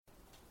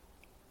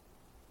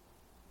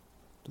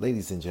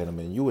Ladies and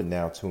gentlemen, you are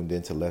now tuned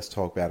in to Let's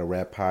Talk Battle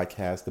Rap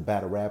Podcast, the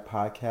Battle Rap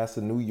Podcast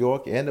of New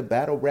York, and the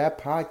Battle Rap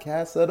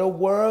Podcast of the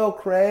world,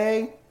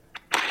 Craig.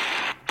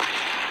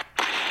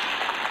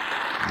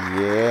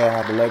 Yeah, I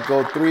had to let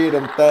go 3 of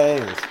them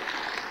things.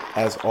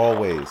 As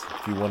always,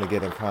 if you want to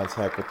get in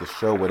contact with the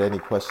show with any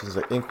questions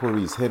or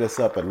inquiries, hit us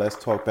up at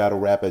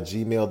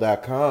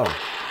letstalkbattlerap@gmail.com.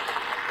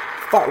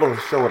 Follow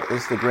the show on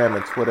Instagram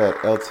and Twitter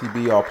at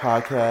LTBR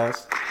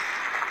Podcast.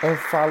 And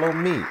follow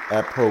me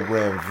at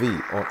Program V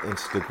on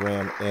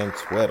Instagram and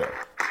Twitter.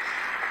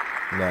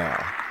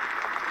 Now,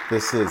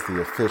 this is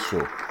the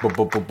official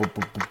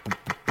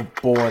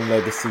Born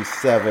Legacy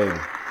 7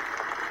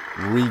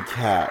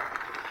 recap.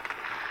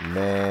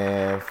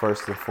 Man,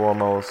 first and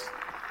foremost,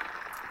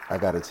 I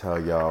gotta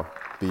tell y'all,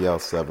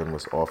 BL7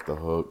 was off the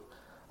hook.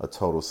 A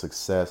total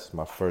success.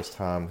 My first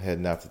time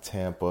heading out to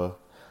Tampa.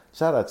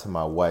 Shout out to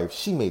my wife.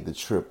 She made the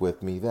trip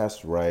with me.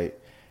 That's right.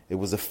 It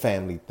was a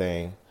family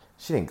thing.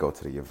 She didn't go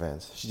to the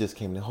events. She just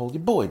came to hold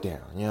your boy down.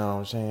 You know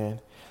what I'm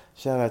saying?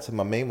 Shout out to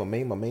my main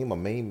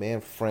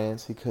man,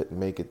 France. He couldn't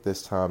make it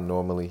this time.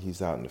 Normally,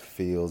 he's out in the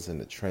fields, in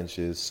the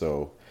trenches.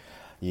 So,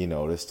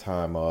 this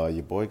time,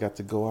 your boy got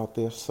to go out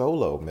there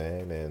solo,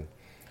 man. And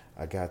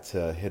I got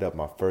to hit up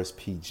my first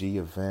PG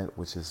event,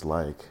 which is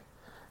like,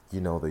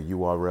 the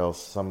URL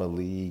Summer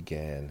League.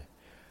 And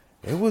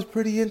it was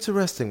pretty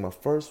interesting. My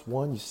first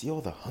one, you see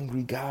all the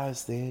hungry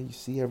guys there. You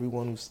see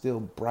everyone who's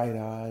still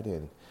bright-eyed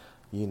and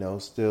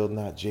still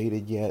not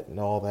jaded yet and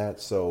all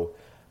that. So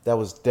that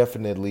was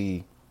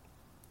definitely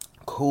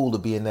cool to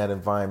be in that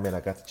environment. I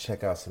got to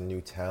check out some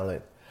new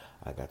talent.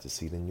 I got to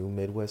see the new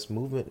Midwest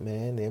movement,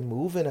 man. They're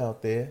moving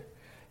out there,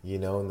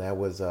 and that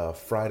was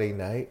Friday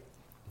night.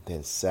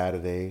 Then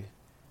Saturday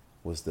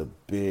was the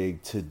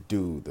big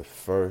to-do, the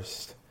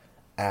first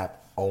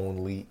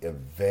app-only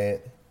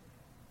event.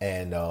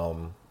 And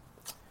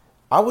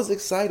I was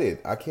excited.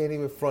 I can't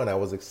even front. I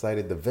was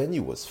excited. The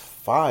venue was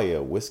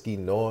fire. Whiskey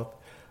North.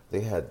 They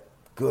had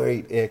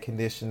great air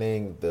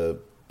conditioning. The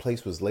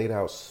place was laid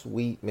out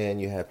sweet, man.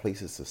 You had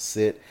places to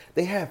sit.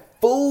 They had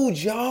food,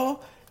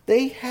 y'all.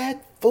 They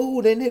had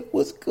food, and it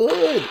was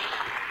good.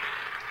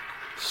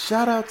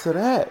 Shout out to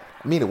that.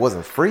 I mean, it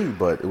wasn't free,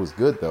 but it was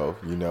good, though,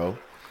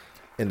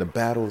 And the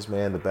battles,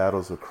 man, the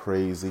battles were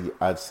crazy.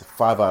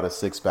 5 out of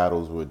 6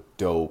 battles were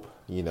dope,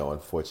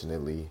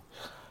 unfortunately.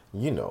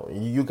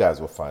 You guys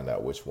will find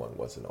out which one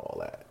wasn't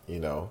all that,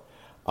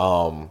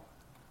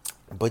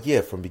 But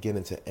yeah, from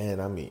beginning to end,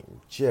 I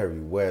mean, Jerry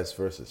West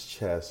versus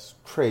Chess,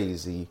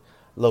 crazy.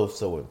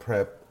 Loso and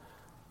Prep,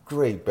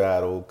 great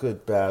battle,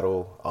 good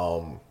battle.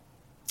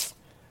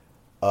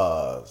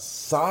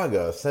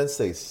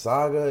 Sensei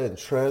Saga and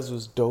Trez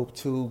was dope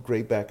too,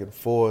 great back and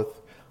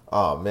forth.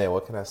 Oh man,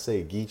 what can I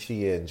say?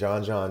 Geechee and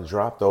John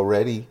dropped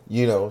already,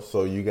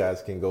 so you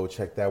guys can go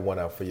check that one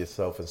out for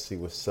yourself and see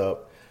what's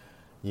up.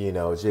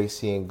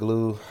 JC and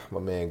Glue,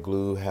 my man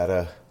Glue had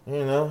a,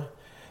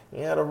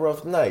 he had a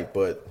rough night,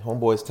 but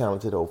homeboy's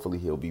talented. Hopefully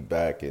he'll be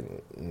back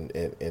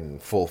in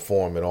full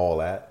form and all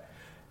that,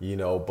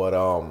 But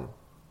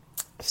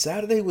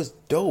Saturday was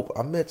dope.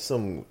 I met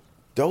some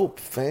dope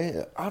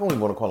fans. I don't even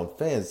want to call them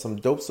fans. Some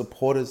dope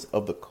supporters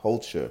of the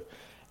culture,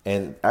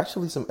 and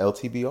actually some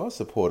LTBR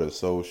supporters.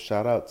 So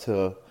shout out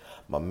to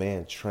my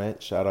man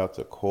Trent. Shout out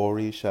to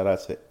Corey. Shout out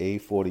to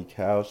A40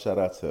 Cal. Shout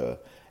out to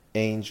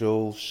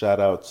Angel.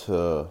 Shout out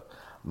to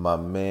my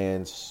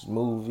man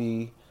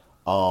Smoothie.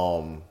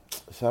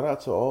 Shout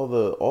out to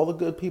all the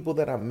good people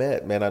that I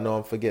met, man. I know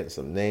I'm forgetting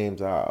some names.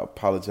 I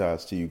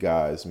apologize to you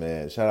guys,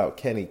 man. Shout out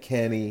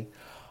Kenny.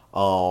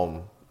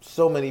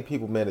 So many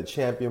people, man. The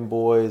Champion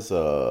Boys,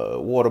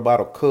 Water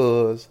Bottle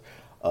Cuz,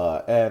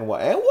 and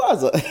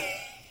was a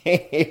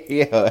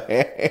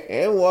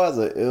and was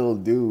a ill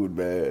dude,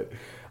 man.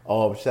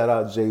 Shout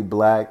out Jay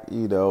Black,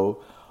 shout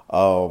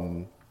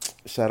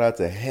out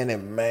to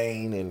Hennon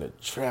Main and the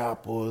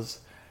Trappers.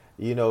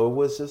 It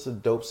was just a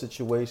dope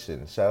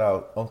situation. Shout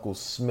out Uncle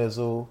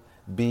Smizzle,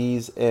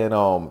 Bees, and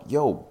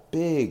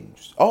big.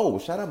 Oh,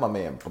 shout out my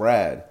man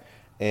Brad,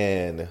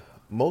 and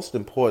most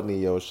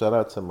importantly, shout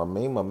out to my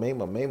main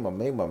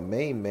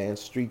man,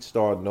 Street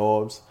Star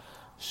Norbs.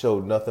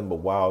 Showed nothing but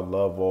wild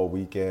love all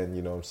weekend.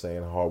 You know what I'm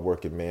saying?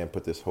 Hardworking man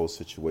put this whole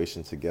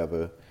situation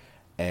together,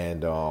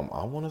 and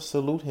I want to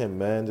salute him,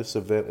 man. This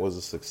event was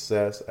a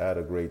success. I had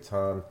a great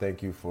time.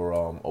 Thank you for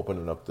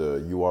opening up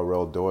the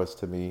URL doors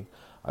to me.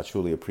 I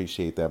truly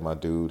appreciate that, my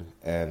dude.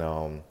 And,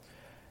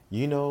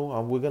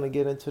 we're going to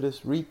get into this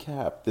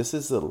recap. This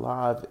is a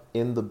live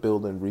in the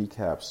building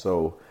recap.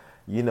 So,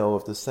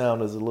 if the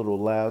sound is a little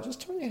loud,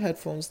 just turn your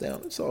headphones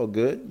down. It's all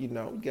good. You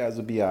guys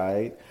will be all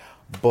right.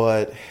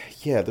 But,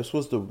 yeah, this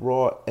was the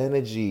raw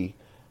energy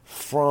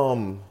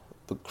from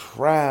the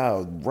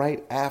crowd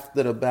right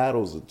after the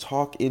battles, the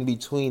talk in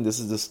between. This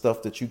is the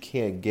stuff that you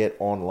can't get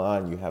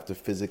online. You have to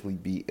physically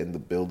be in the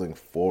building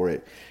for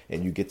it,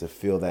 and you get to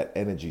feel that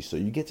energy. So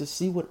you get to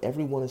see what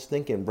everyone is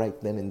thinking right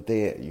then and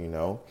there,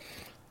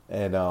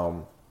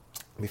 And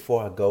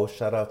before I go,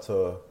 shout out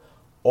to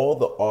all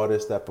the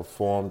artists that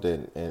performed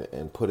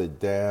and put it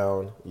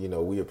down. You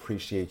know, we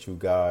appreciate you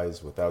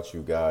guys. Without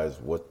you guys,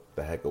 what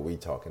the heck are we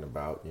talking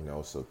about? You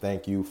know, so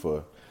thank you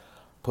for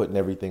putting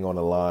everything on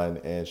the line.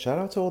 And shout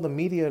out to all the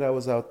media that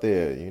was out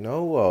there. You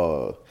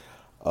know,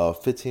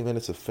 15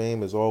 Minutes of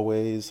Fame as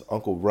always.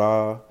 Uncle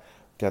Ra,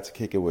 got to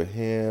kick it with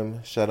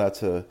him. Shout out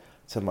to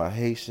my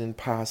Haitian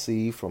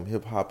posse from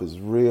Hip Hop Is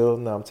Real.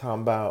 Now I'm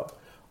talking about.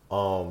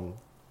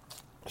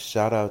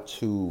 Shout out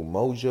to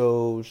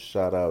Mojo.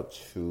 Shout out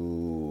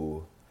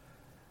to,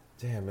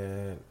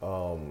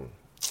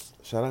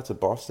 shout out to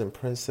Boston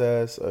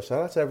Princess. Shout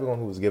out to everyone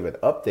who was giving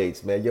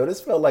updates, man. Yo,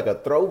 this felt like a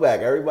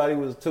throwback. Everybody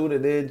was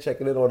tuning in,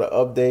 checking in on the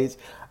updates.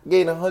 I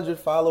gained 100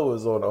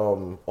 followers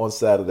on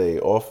Saturday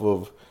off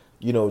of,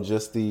 you know,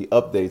 just the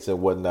updates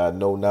and whatnot.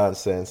 No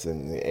nonsense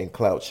and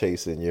clout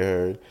chasing, you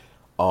heard.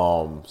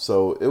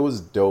 So it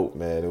was dope,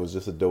 man. It was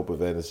just a dope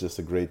event. It's just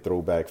a great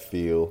throwback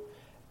feel.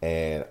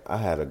 And I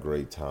had a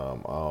great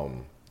time.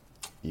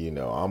 You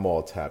know, I'm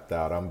all tapped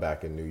out. I'm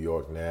back in New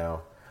York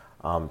now.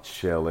 I'm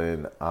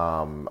chilling.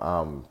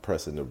 I'm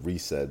pressing the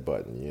reset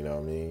button. You know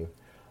what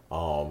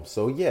I mean?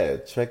 So yeah,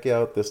 check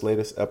out this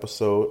latest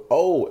episode.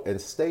 Oh,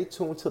 and stay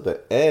tuned to the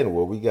end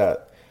where we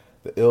got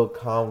the ill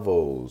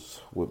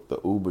convos with the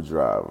Uber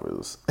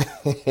drivers.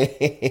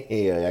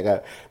 Yeah, I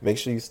got make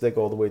sure you stick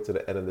all the way to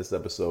the end of this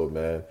episode,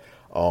 man.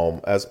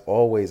 As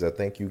always, I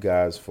thank you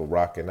guys for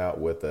rocking out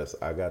with us.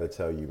 I got to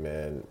tell you,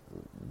 man,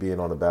 being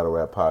on the Battle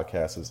Rap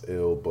Podcast is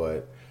ill,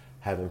 but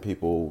having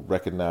people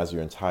recognize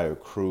your entire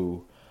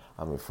crew,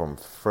 I mean, from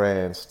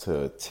friends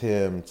to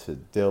Tim to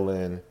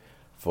Dylan,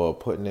 for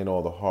putting in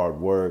all the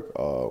hard work.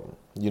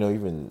 You know,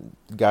 even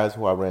guys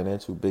who I ran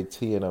into, Big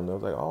T and them, they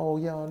was like, oh,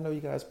 yeah, I know you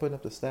guys putting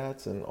up the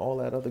stats and all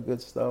that other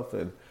good stuff.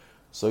 And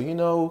so, you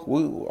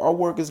know, our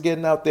work is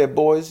getting out there,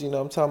 boys, you know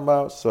what I'm talking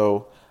about?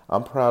 So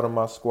I'm proud of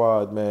my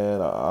squad, man.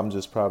 I'm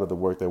just proud of the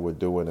work that we're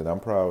doing, and I'm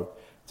proud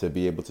to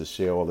be able to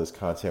share all this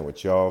content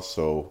with y'all.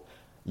 So,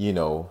 you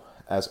know,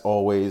 as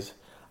always,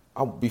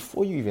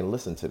 before you even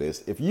listen to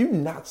this, if you're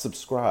not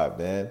subscribed,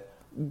 man,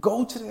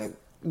 go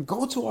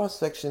to our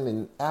section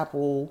in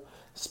Apple,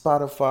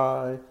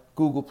 Spotify,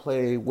 Google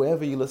Play,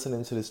 wherever you're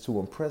listening to this to,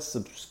 and press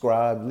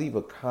subscribe, leave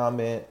a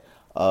comment,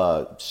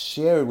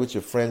 share it with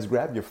your friends,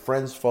 grab your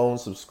friends'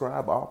 phones,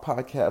 subscribe our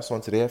podcast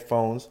onto their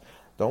phones.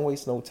 Don't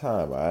waste no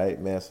time, all right,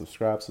 man?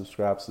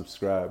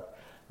 Subscribe.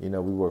 You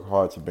know, we work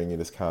hard to bring you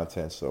this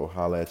content, so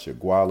holla at your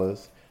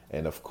gualas.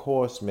 And, of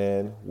course,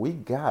 man, we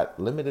got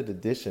limited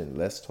edition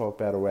Let's Talk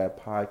Battle Rap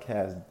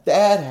Podcast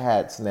dad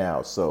hats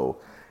now. So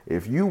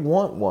if you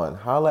want one,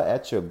 holla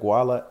at your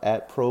guala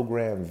at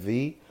Program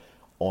V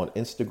on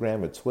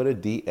Instagram and Twitter.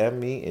 DM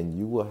me, and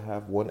you will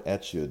have one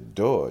at your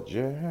door.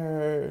 You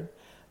heard?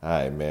 All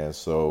right, man,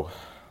 so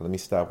let me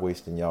stop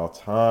wasting y'all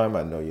time.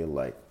 I know you're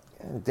like,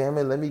 damn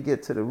it, let me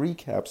get to the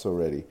recaps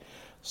already.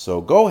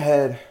 So go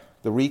ahead.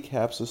 The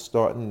recaps are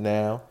starting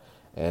now.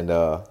 And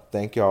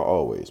thank y'all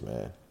always,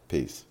 man.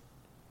 Peace.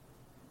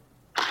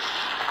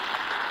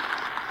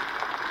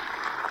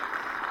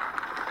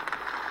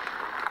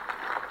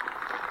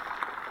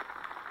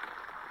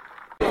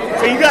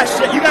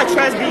 So you got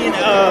Trez being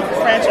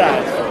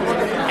franchised.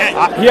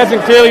 He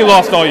hasn't clearly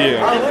lost all year.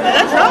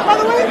 That's out, by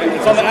the way?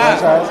 It's on the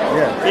app.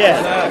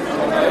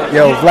 Yeah.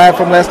 Yo, Vlad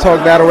from Let's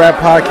Talk Battle Rap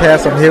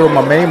Podcast. I'm here with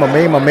my main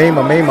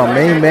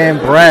man,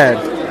 Brad.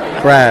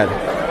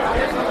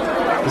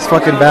 This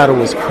fucking battle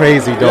was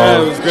crazy, dog.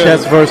 Yeah, it was good.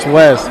 Chess versus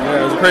West.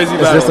 Yeah, it was a crazy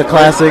battle. Is this a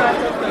classic?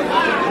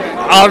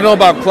 I don't know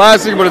about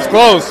classic, but it's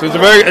close. It's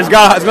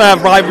gonna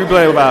have high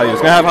replay value.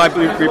 It's gonna have high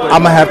replay.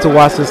 I'm gonna have to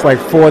watch this like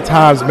 4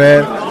 times,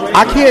 man.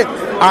 I can't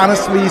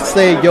honestly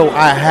say, yo,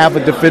 I have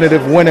a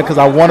definitive winner because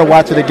I want to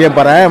watch it again,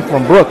 but I am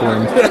from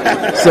Brooklyn,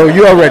 so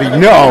you already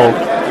know.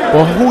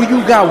 But who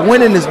you got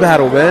winning this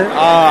battle, man?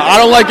 I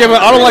don't like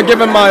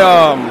giving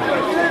my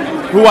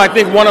who I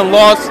think won and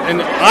lost,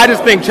 and I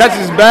just think Chess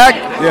is back,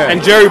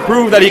 and Jerry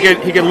proved that he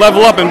could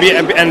level up and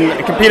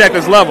compete at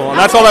this level, and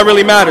that's all that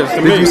really matters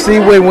to me. Did you see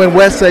when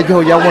West said,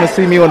 yo, y'all want to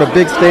see me on a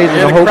big stage,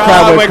 and the whole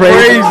crowd went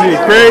crazy?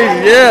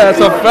 Yeah, that's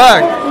a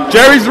fact.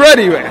 Jerry's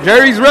ready, man.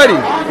 Jerry's ready.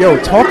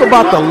 Yo, talk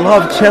about the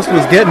love Chess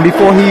was getting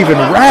before he even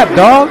rapped,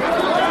 dog.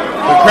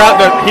 The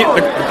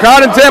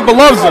crowd in Tampa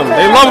loves him.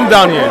 They love him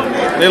down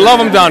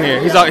here.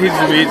 He's a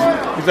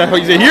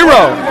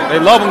hero. They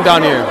love him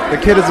down here. The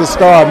kid is a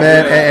star,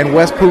 man, and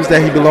West proves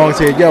that he belongs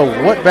here. Yo,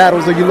 what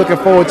battles are you looking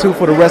forward to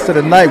for the rest of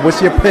the night?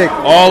 What's your pick?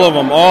 All of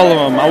them.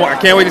 I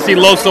can't wait to see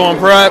Loso and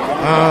Prep.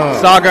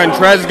 Saga and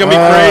Trez is going to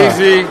be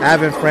crazy.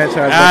 Avin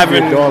franchise must be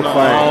a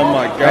dogfight. Oh,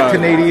 my God. That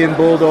Canadian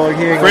Bulldog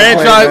here.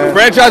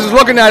 Franchise is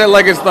looking at it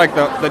like it's like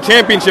the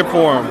championship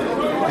for him.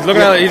 He's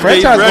looking at it. He's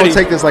ready. Gonna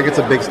take this like it's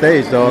a big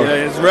stage, dog.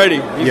 Yeah, he's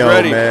ready. He's Yo,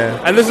 ready. Man.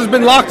 And this has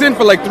been locked in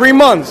for like 3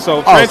 months.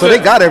 So so they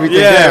got everything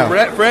down.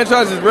 Yeah,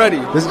 franchise is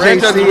ready. This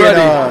franchise JC is ready.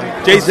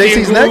 and,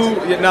 JC's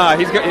next? Yeah, nah,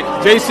 he's got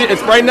JC.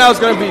 It's right now. It's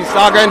going to be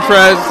Saga and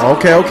Trez.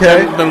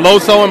 Okay. Then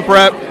Loso and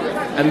Prep,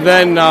 and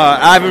then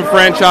Avin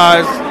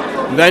franchise.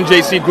 then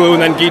JC Glue,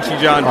 and then Geechee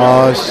John.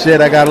 Oh shit!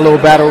 I got a little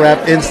battle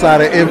rap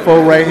insider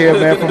info right here,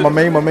 man, from my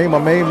main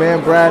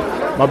man, Brad.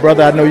 My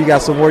brother, I know you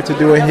got some work to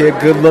do in here.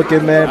 Good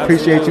looking, man.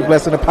 Appreciate you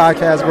blessing the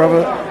podcast,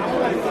 brother.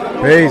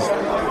 Peace.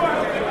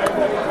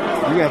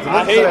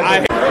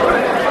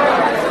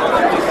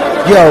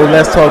 Yo,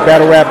 Let's Talk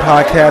Battle Rap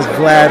Podcast.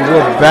 Vlad,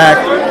 we're back.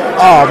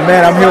 Oh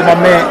man, I'm here with my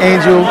man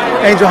Angel.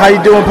 Angel, how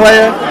you doing,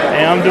 player?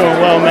 Hey, I'm doing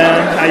well,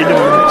 man. How you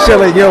doing?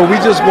 Chillin'. Yo, we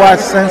just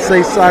watched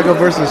Sensei Saga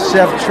versus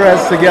Chef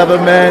Trez together,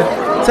 man.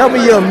 Tell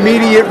me your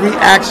immediate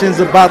reactions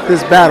about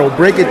this battle.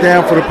 Break it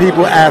down for the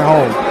people at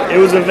home. It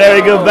was a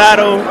very good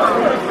battle.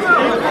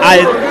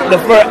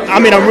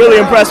 I'm really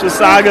impressed with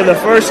Saga. The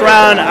first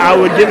round, I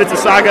would give it to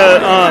Saga.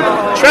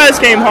 Trez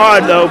came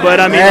hard though, but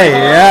I mean,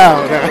 yeah,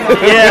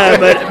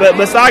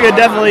 but Saga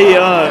definitely.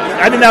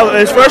 I think that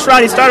his first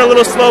round he started a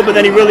little slow, but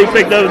then he really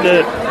picked up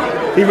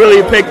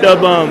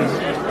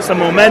some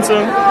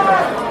momentum.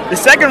 The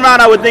second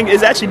round I would think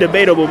is actually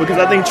debatable because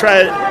I think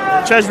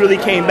Trez really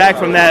came back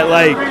from that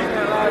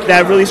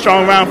that really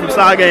strong round from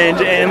Saga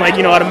and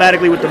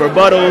automatically with the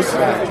rebuttals.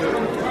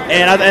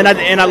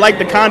 And I like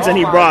the content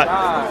he brought,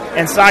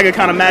 and Saga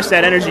kind of matched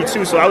that energy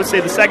too. So I would say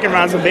the second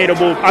round's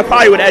debatable. I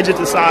probably would edge it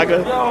to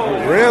Saga.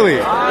 Really?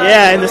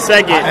 Yeah, in the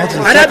second.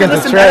 I'd have to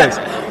listen to Trez.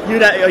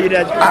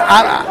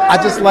 I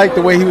just like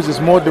the way he was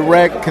just more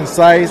direct,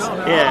 concise,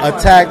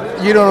 attack.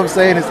 You know what I'm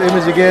saying? His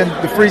image again.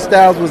 The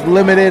freestyles was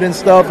limited and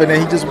stuff, and then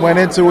he just went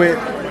into it.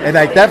 And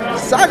like that,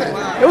 Saga,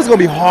 it was gonna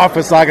be hard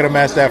for Saga to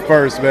match that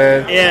first,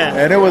 man. Yeah.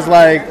 And it was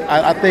like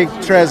I think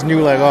Trez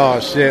knew like,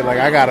 oh shit, like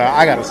I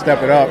gotta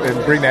step it up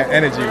and bring that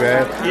energy,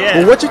 man. Yeah.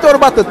 Well, what you thought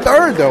about the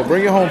third though?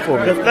 Bring it home for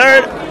me. The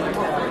third,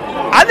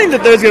 I think the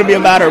third's gonna be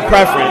a matter of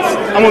preference.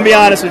 I'm gonna be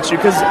honest with you,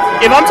 because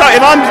if I'm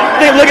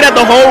looking at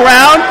the whole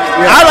round,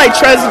 I like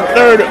Trez's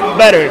third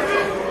better.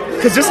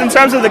 Because just in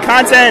terms of the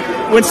content,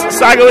 when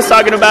Saga was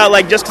talking about,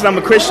 like, just because I'm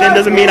a Christian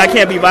doesn't mean I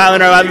can't be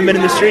violent or I haven't been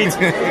in the streets.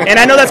 And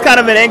I know that's kind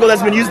of an angle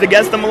that's been used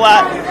against him a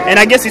lot. And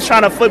I guess he's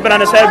trying to flip it on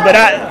his head, but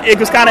it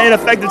was kind of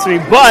ineffective to me.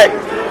 But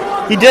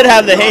he did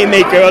have the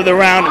haymaker of the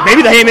round,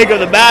 maybe the haymaker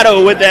of the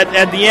battle with that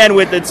at the end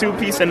with the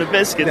 2-piece and the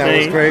biscuit thing. That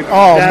was great.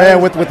 Oh,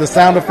 man, with the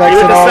sound effects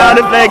and all that.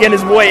 With the sound effect and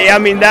his voice. I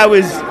mean, that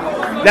was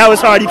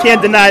hard. You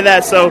can't deny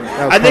that. So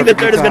I think the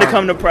third is going to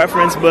come to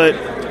preference, but...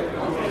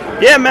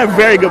 yeah, man,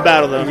 very good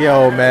battle though.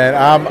 Yo, man,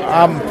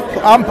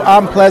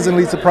 I'm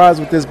pleasantly surprised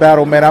with this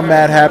battle, man. I'm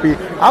mad happy.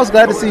 I was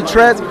glad to see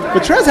Trez,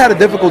 but Trez had a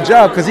difficult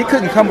job because he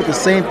couldn't come with the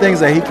same things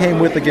that he came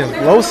with against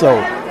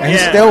Loso, and he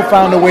still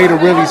found a way to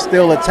really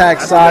still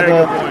attack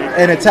Saga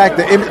and attack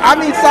the image. I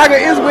mean, Saga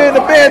is wearing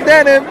the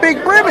bandana and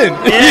big brimming.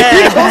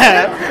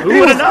 Yeah,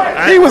 he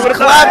was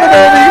clapping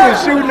him, he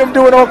was shooting him,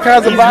 doing all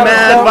kinds of violent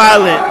stuff.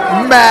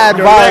 Mad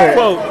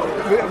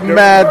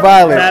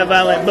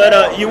violent.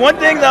 But one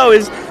thing though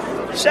is,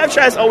 Chef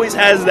Trez always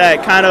has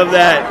that kind of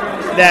that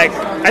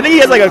I think he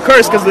has like a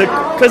curse because the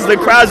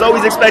crowd's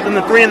always expecting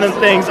the three and the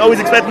things, always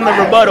expecting the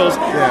rebuttals.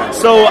 Yeah.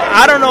 So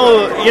I don't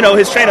know,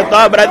 his train of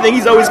thought, but I think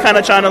he's always kind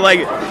of trying to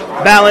like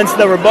balance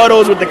the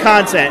rebuttals with the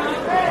content.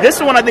 This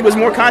one I think was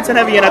more content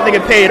heavy, and I think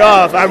it paid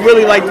off. I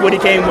really liked what he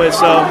came with.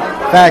 So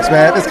facts,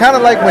 man. It's kind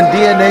of like when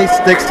DNA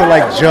sticks to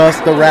like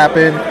just the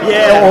rapping,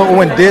 or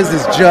when Diz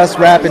is just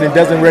rapping and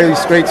doesn't really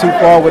stray too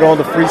far with all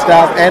the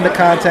freestyles and the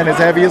content is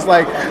heavy. It's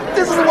like,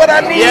 this is what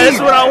I need. Yeah, this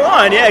is what I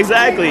want. Yeah,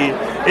 exactly.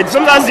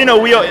 Sometimes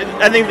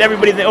I think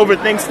everybody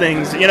overthinks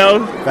things.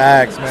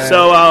 Facts, man.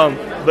 So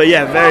but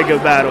yeah, very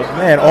good battle.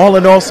 Man, all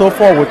in all, so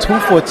far we're 2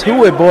 for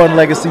 2 at Born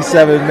Legacy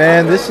 7.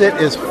 Man, this shit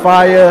is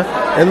fire.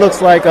 It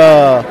looks like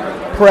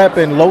Prep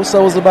and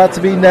Loso is about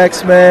to be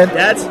next, man.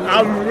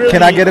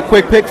 Can I get a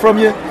quick pick from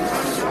you?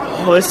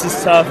 Oh, this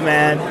is tough,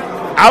 man.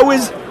 I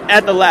was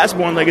at the last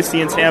Born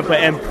Legacy in Tampa,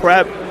 and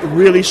Prep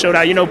really showed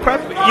out.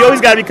 Prep, you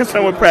always got to be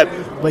concerned with Prep,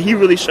 but he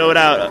really showed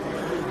out.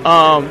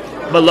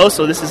 But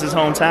Loso, this is his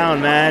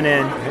hometown, man,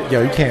 and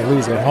you can't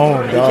lose at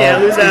home, dog. You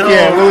can't lose at home.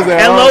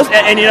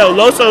 And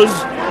Loso's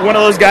one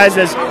of those guys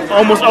that's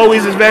almost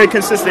always is very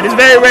consistent. It's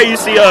very rare you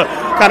see a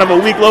kind of a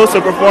weak Loso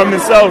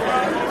performance. So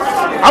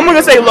I'm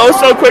gonna say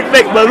Loso quick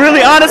pick, but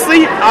really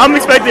honestly, I'm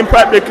expecting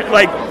Prep to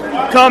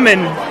come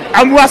and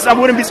I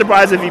wouldn't be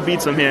surprised if he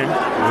beats him here.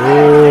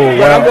 Ooh,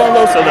 but I'm going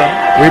Loso though.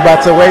 We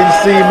about to wait and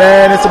see,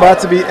 man. It's about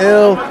to be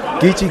ill.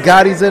 Geechee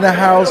Gotti's in the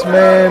house,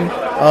 man.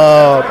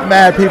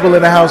 Mad people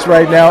in the house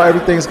right now.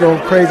 Everything's going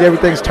crazy.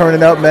 Everything's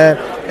turning up, man.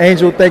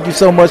 Angel, thank you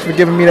so much for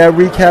giving me that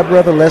recap,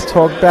 brother. Let's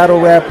Talk Battle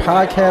Rap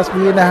Podcast.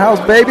 We in the house,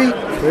 baby.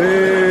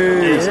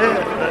 Peace.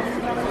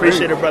 Yeah.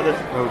 Appreciate it, brother.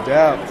 No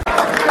doubt.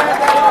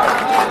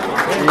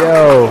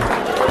 Yo,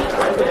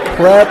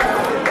 Prep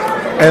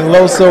and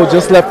Loso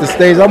just left the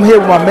stage. I'm here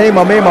with my main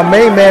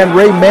man,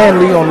 Ray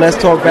Manley on Let's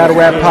Talk Battle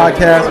Rap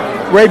Podcast.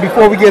 Ray,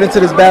 before we get into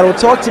this battle,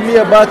 talk to me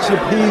about your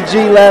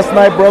PG last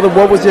night, brother.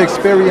 What was your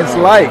experience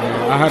like?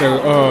 I had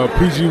a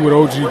PG with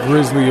OG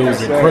Grizzly. It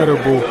was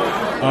incredible.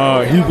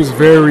 He was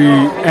very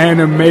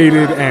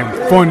animated and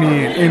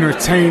funny and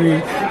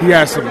entertaining. He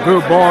had some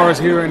good bars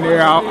here and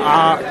there.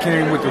 I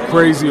came with the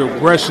crazy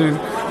aggression, you know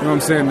what I'm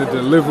saying, the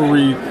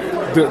delivery.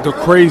 the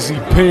crazy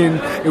pin.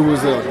 It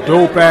was a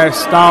dope-ass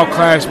style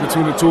clash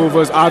between the two of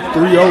us. I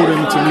 3-0'd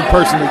him, to me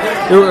personally.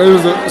 It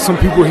was some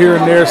people here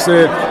and there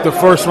said the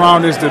first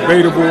round is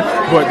debatable,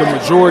 but the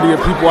majority of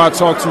people I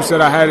talked to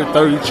said I had it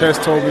 30. Chess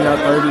told me I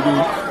 30'd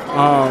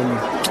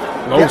him.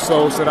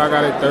 Loso said I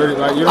got it 30.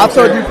 Like, you know I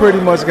thought you pretty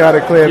much got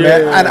it clear,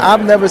 man. Yeah. And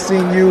I've never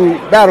seen you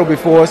battle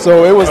before,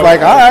 so it was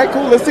like, all right,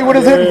 cool, let's see what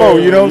it's hitting for.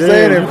 You know what I'm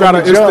saying? You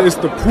gotta, it's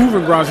the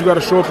proving grounds. You got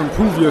to show up and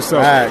prove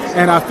yourself. Nice.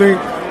 And I think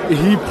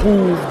he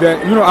proved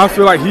that, I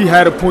feel like he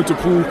had a point to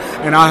prove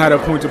and I had a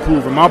point to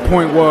prove. And my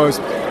point was,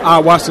 I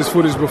watched his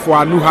footage before.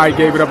 I knew how he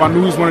gave it up. I knew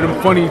he was one of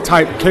them funny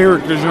type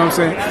characters, you know what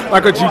I'm saying?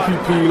 Like a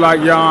GPP,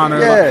 like Jan.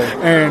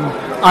 And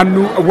I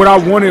knew what I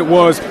wanted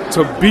was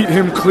to beat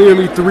him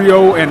clearly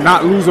 3-0 and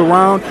not lose a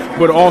round,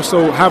 but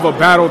also have a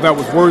battle that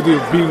was worthy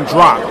of being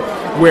dropped,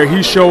 where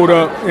he showed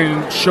up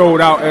and showed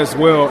out as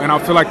well. And I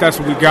feel like that's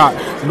what we got.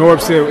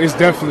 Norb said it's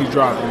definitely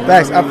dropping.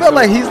 Thanks. I feel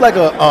like he's like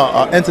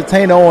a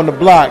entertainer on the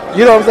block.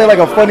 You know what I'm saying? Like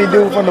a funny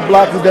dude from the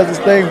block who does his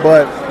thing,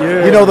 but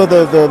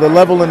the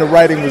level in the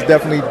writing was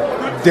definitely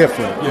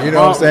different. You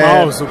know what I'm saying?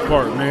 Miles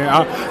apart, man.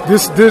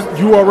 This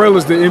URL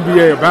is the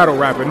NBA of battle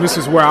rap, and this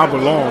is where I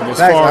belong.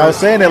 I was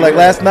saying that like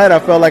last night. I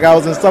felt like I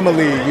was in summer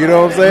league. You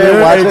know what I'm saying?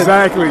 Yeah,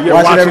 exactly. Yeah,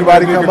 watching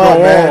everybody come up,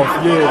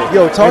 man. Yeah.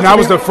 Yo, talk and that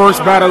was the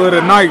first battle of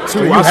the night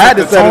too. So I had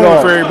to set it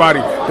off for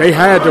everybody. They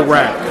had to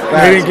rap.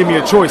 They didn't give me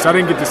a choice. I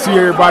didn't get to see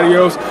everybody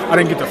else. I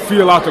didn't get to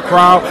feel out the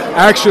crowd.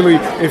 Actually,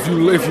 if you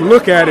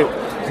look at it,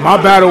 my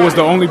battle was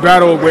the only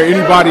battle where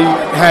anybody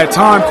had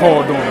time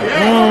called on.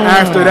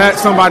 After that,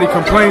 somebody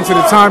complained to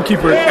the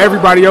timekeeper.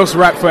 Everybody else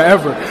rapped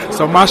forever.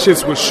 So my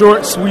shits was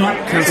short, sweet,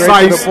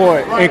 concise,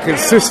 and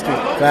consistent.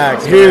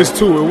 Facts. Here's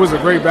two. It was a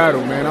great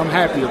battle, man. I'm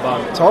happy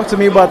about it. Talk to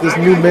me about this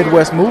new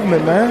Midwest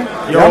movement, man.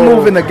 Y'all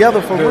moving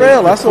together for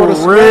real. I saw the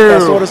real. I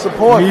saw the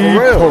support. Me,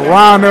 for real.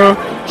 Piranha,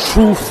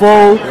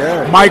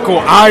 Truffaut, Michael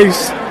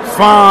Ice,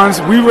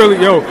 Fonz. We really,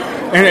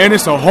 And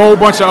it's a whole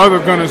bunch of other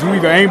gunners who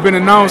either ain't been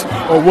announced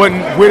or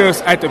wasn't with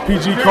us at the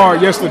PG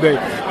card yesterday.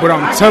 But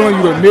I'm telling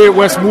you, the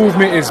Midwest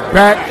movement is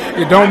back.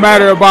 It don't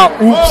matter about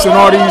Oops and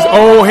all these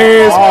old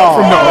heads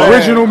from the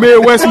original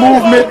Midwest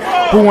movement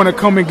who want to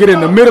come and get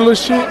in the middle of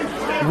shit.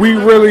 We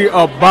really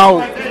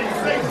about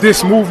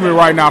this movement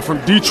right now,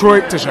 from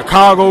Detroit to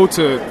Chicago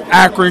to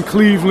Akron,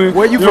 Cleveland.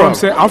 Where you know from? What I'm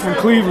saying? I'm from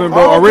Cleveland,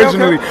 bro.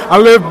 Originally, I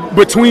lived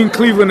between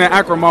Cleveland and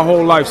Akron my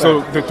whole life.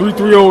 So the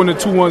 330 and the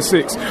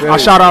 216. I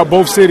shout out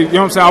both cities. You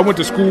know what I'm saying? I went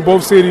to school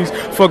both cities,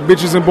 fuck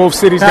bitches in both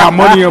cities, got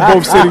money in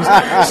both cities.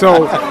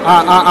 So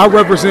I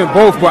represent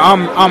both, but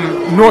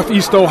I'm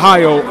Northeast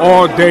Ohio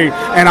all day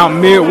and I'm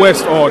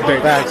Midwest all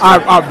day.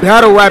 I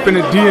battle rap in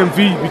the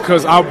DMV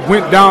because I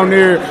went down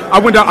there.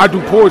 I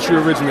do poetry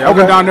originally. I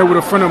went down there with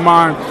a friend of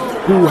mine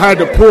who had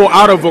to pull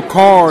out of a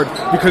card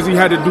because he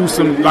had to do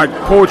some like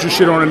poetry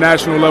shit on a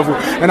national level.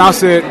 And I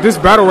said, this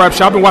battle rap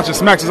shit, I've been watching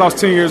Smack since I was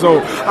 10 years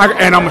old.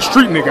 And I'm a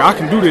street nigga. I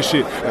can do this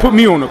shit. Put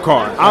me on the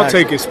card. I'll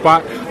take his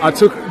spot. I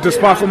took the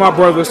spot for my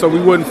brother so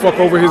we wouldn't fuck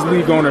over his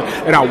league owner.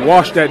 And I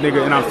washed that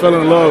nigga and I fell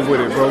in love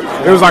with it, bro.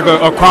 It was like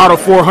a crowd of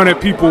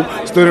 400 people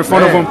stood in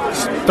front of him,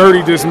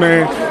 30 this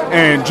man,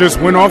 and just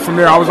went off from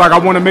there. I was like, I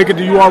want to make it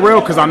to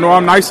URL because I know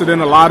I'm nicer than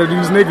a lot of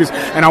these niggas.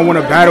 And I want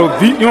to battle,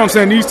 you know what I'm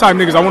saying, these type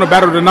niggas. I want to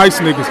battle the nice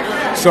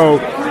niggas. So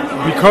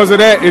because of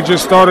that, it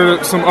just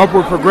started some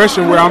upward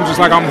progression where I'm just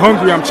like, I'm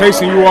hungry, I'm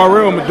chasing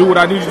URL, I'm going to do what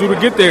I need to do to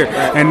get there.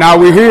 And now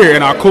we're here,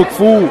 and I cook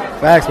food.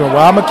 Facts, man.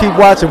 Well, I'm going to keep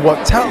watching.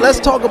 Let's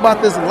talk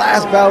about this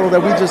last battle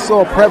that we just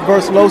saw, Prep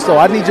versus Loso.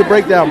 I need your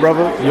breakdown,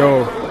 brother.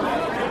 Yo,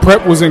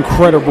 Prep was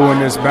incredible in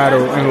this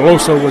battle, and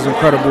Loso was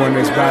incredible in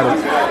this battle.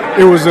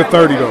 It was a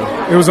 30,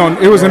 though. It was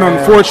an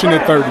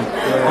unfortunate 30.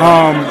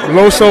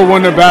 Loso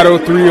won the battle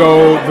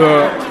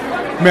 3-0.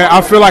 Man,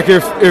 I feel like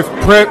if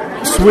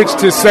Prep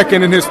switched his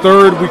second and his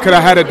third, we could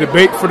have had a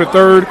debate for the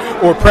third,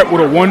 or Prep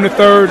would have won the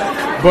third.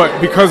 But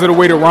because of the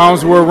way the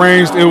rounds were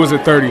arranged, it was a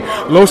 30.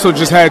 Loso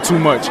just had too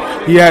much.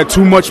 He had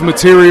too much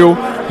material.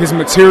 His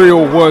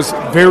material was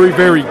very,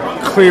 very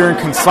clear and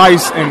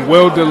concise and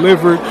well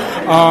delivered.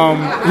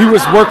 He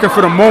was working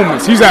for the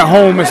moments. He's at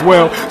home as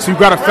well, so you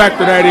got to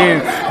factor that in.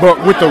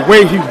 But with the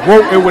way he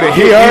wrote, it would have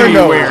hit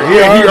anywhere. He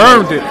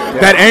earned it. Yeah.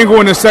 That angle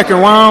in the second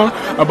round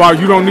about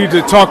you don't need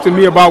to talk to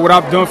me about what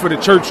I've done for the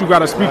church. You got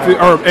to speak to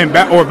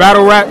or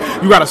battle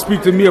rap. You got to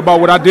speak to me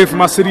about what I did for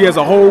my city as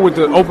a whole with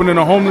the opening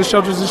of homeless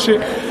shelters and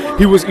shit.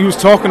 He was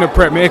talking to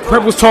Prep, man.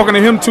 Prep was talking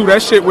to him too.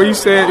 That shit where he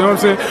said, you know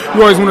what I'm saying?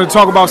 You always want to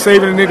talk about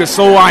saving a nigga's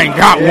soul. I ain't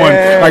got one.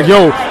 Like,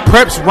 yo,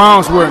 Prep's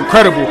rounds were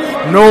incredible.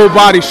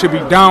 Nobody should be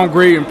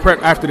downgrading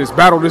Prep after this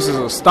battle. This is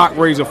a stock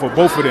raiser for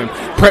both of them.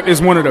 Prep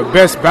is one of the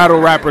best battle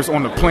rappers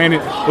on the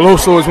planet.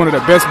 Loso is one of the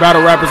best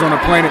battle rappers on the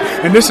planet.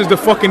 And this is the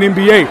fucking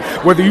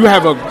NBA. Whether you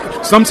have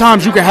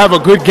sometimes you can have a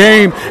good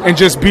game and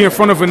just be in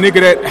front of a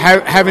nigga that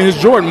having his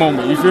Jordan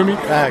moment. You feel me?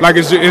 Like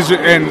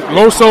and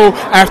Loso,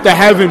 after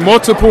having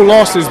multiple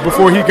losses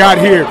before he got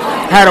here,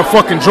 had a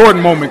fucking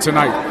Jordan moment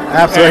tonight.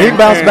 Absolutely. He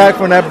bounced back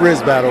from that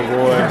Briz battle,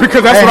 boy.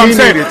 Because that's what I'm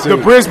saying. The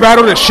Briz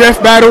battle, the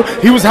Chef battle,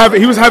 he was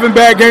having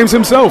bad games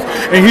himself.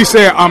 And he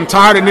said, I'm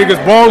tired of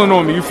niggas balling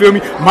on me. You feel me?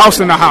 Mouse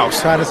in the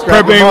house.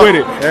 Prep ain't with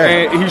it.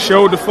 Yeah. And he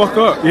showed the fuck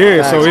up.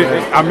 Yeah,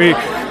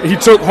 he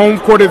took home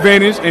court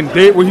advantage and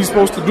did what he's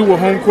supposed to do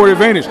with home court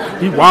advantage.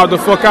 He wilded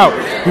the fuck out.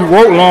 He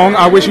wrote long.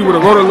 I wish he would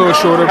have wrote a little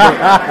shorter. But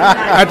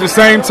at the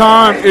same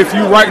time, if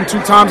you writing 2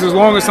 times as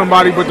long as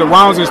somebody, but the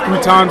rounds is 3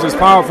 times as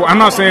powerful, I'm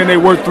not saying they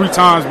work 3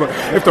 times, but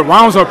if the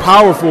rounds are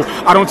powerful,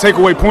 I don't take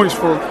away points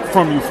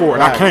from you for it.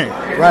 Right. I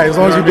can't. Right, as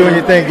long as you're doing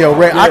your thing, yo,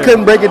 Ray. Yeah. I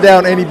couldn't break it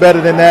down any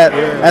better than that.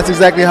 Yeah. That's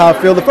exactly how I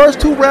feel. The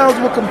first 2 rounds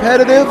were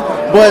competitive,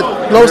 but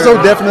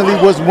Loso definitely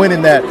was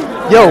winning that.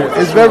 Yo,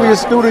 it's very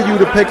astute of you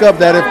to pick up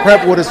that if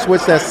Prep would have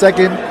switched that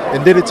second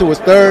and did it to his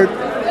third,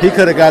 he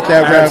could have got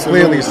that round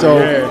clearly. So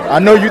I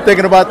know you're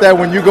thinking about that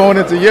when you're going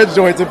into your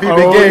joints and people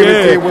game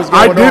and see what's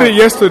going on. I did it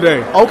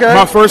yesterday. Okay.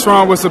 My first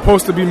round was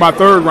supposed to be my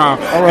third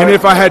round. All right. And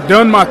if I had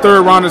done my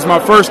third round as my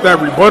first, that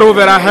rebuttal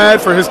that I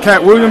had for his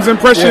Cat Williams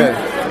impression,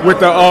 with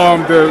the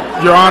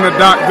Your Honor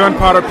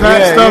Gunpowder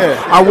Pat stuff,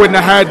 I wouldn't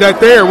have had that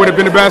there. It would have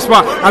been a bad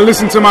spot. I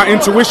listened to my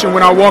intuition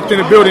when I walked in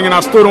the building and I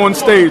stood on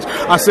stage.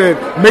 I said,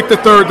 make the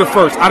third the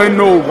first. I didn't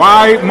know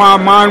why my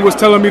mind was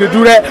telling me to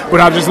do that,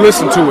 but I just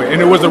listened to it, and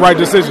it was the right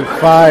decision.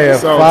 Fire.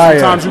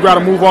 Sometimes you got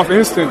to move off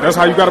instant. That's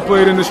how you got to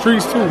play it in the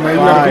streets too, man.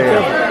 You got to be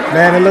careful.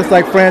 Man, it looks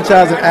like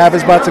Franchise and Av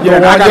is about to go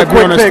on. Your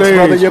quick picks,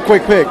 brother. Your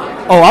quick pick.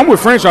 Oh, I'm with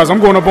Franchise. I'm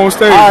going up on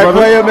stage, all right, brother.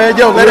 Player, man.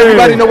 Yo, let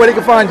everybody know where they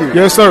can find you.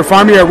 Yes, sir.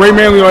 Find me at Ray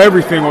Manley on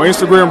everything. On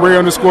Instagram,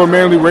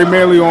 Ray_Manley. Ray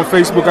Manley on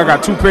Facebook. I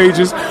got 2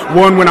 pages.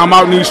 One when I'm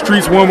out in these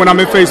streets. One when I'm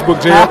in Facebook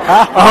jail.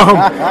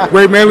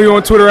 Ray Manley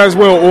on Twitter as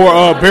well.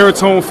 Or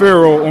Baritone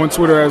Pharaoh on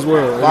Twitter as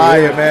well.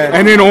 Fire, man.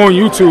 And then on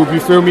YouTube, you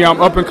feel me? I'm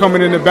up and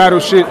coming in the battle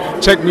shit.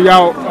 Check me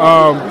out.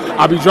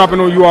 I'll be dropping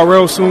on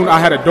URL soon. I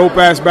had a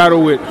dope-ass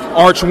battle with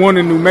Arch 1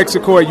 in New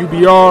Mexico at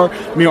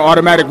UBR. Me and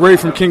Automatic Ray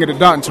from King of the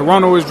Dot in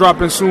Toronto is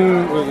dropping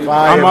soon.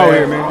 Fire, I'm out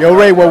here, man. Yo,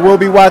 Ray, well, we'll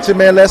be watching,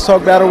 man. Let's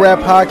Talk Battle Rap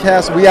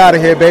Podcast. We out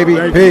of here, baby.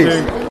 Peace.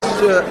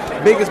 It's your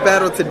biggest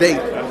battle to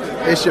date.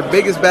 It's your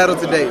biggest battle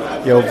to date.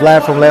 Yo,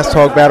 Vlad from Let's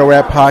Talk Battle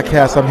Rap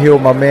Podcast. I'm here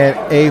with my man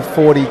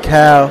A40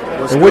 Cal.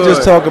 And we're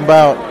just talking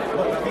about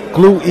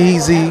Glue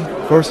Easy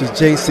versus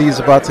JC is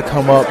about to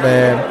come up,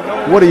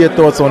 man. What are your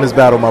thoughts on this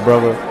battle, my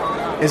brother?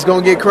 It's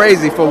going to get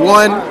crazy. For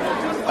one,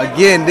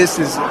 again, this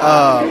is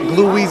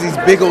Glue Easy's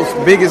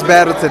biggest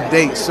battle to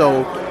date.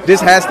 So this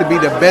has to be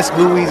the best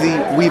Glue Easy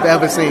we've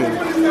ever seen.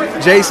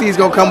 JC is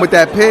going to come with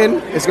that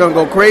pen. It's going to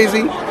go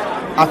crazy.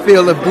 I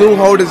feel if Glue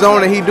hold his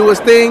own and he do his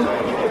thing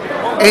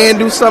and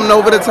do something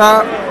over the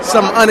top,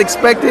 something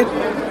unexpected,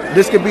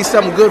 this could be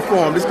something good for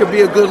him. This could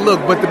be a good look.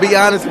 But to be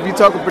honest, if you're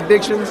talking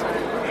predictions,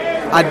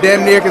 I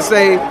damn near can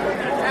say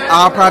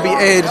I'll probably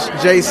edge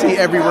JC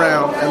every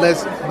round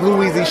unless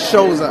Glue Easy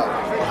shows up.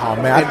 Oh,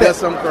 man. That's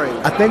something crazy.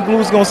 I think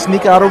Glue's going to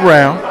sneak out a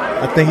round.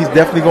 I think he's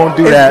definitely going to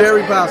do that. It's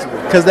very possible.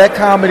 Because that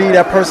comedy,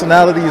 that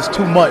personality is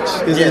too much.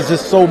 It's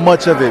just so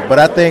much of it. But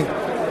I think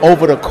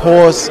over the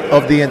course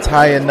of the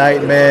entire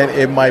night, man,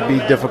 it might be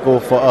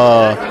difficult for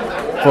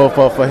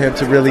him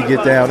to really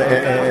get down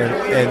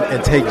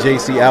and take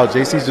JC out.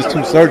 JC's just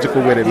too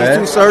surgical with it,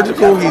 man. He's too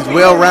surgical. He's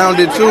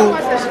well-rounded, too.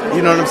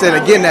 You know what I'm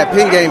saying? Again, that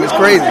pin game is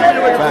crazy.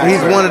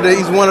 He's one of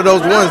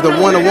those ones, the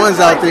one-on-ones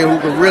out there who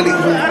can really,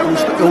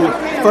 who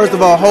first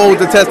of all, hold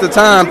the test of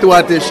time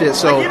throughout this shit.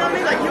 So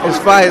it's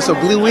fire. So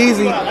Glue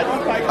Easy,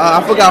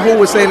 I forgot who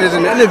was saying it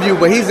in the interview,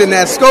 but he's in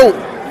that scope.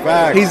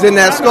 Facts. He's in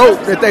that scope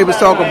that they was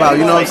talking about.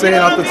 You know what I'm saying?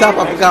 Off the top,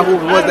 I forgot who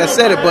it was that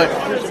said it, but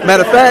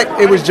matter of fact,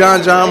 it was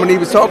John when he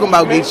was talking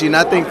about Geechee, and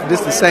I think this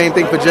is the same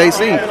thing for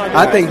JC.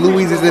 I think Glue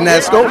Easy's in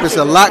that scope. It's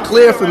a lot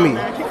clear for me.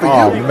 For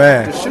you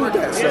man. To shoot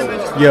that.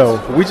 So.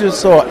 Yo, we just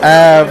saw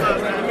Av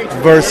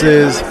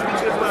versus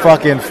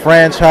fucking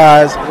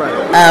Franchise.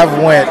 Right.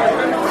 Av went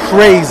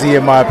crazy,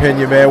 in my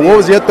opinion, man. What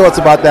was your thoughts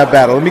about that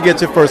battle? Let me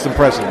get your first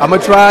impression. I'm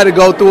going to try to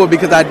go through it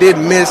because I did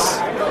miss,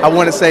 I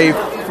want to say,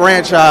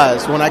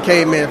 Franchise when I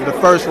came in for the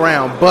first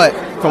round. But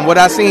from what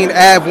I seen,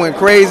 Av went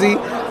crazy.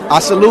 I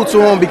salute to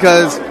him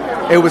because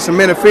it was some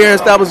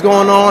interference that was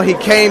going on. He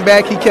came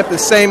back. He kept the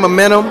same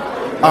momentum.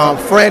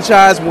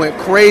 Franchise went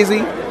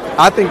crazy.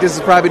 I think this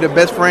is probably the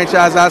best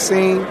Franchise I've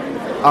seen.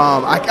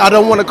 I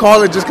don't want to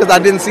call it just because I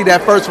didn't see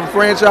that first from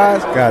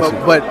Franchise. Gotcha.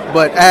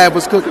 But Av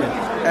was cooking.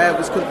 Av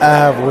was cooking.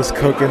 Av was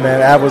cooking,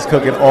 man. Av was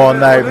cooking all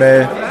night,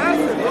 man.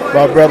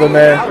 My brother,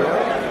 man.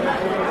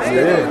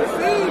 Yeah.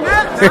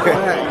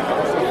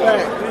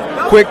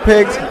 Quick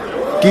picks.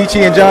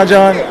 Geechee and John.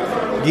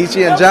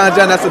 Geechee and John,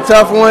 that's a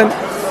tough one.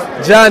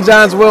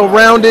 John's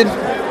well-rounded.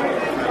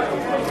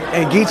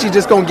 And Geechee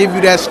just going to give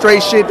you that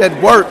straight shit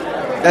that work.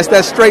 That's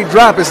that straight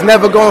drop. It's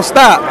never going to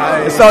stop.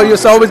 It's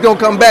always going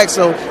to come back.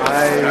 So,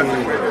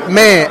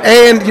 man,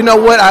 and you know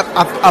what?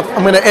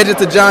 I'm going to edge it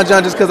to John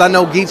just because I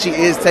know Geechee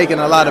is taking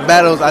a lot of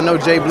battles. I know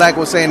Jay Black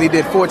was saying he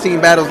did 14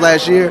 battles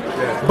last year.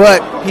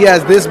 But he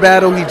has this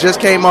battle. He just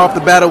came off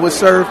the battle with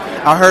Surf.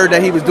 I heard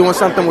that he was doing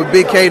something with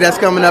Big K that's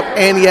coming up,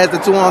 and he has the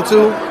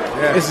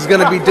 2-on-2. This is going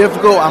to be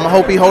difficult. I'm going to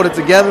hope he hold it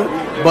together.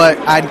 but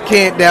I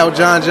can't doubt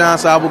John John,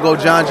 so I will go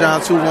John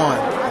John 2-1.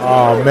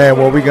 Oh, man,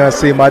 well, we're going to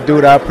see. My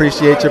dude, I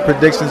appreciate your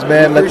predictions,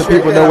 man. Let the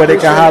people know where they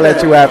can holler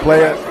at you at,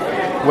 player.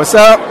 What's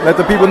up? Let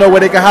the people know where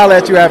they can holler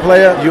at you at,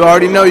 player. You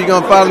already know you're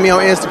going to follow me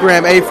on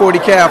Instagram,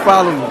 A40Cal.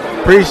 Follow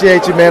me.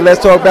 Appreciate you, man.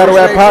 Let's Talk Battle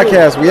Rap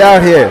Podcast. We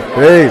out here.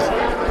 Peace.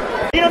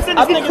 You know what I'm saying?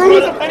 I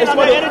think It's on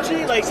the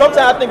energy. Like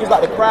sometimes I think it's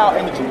like the crowd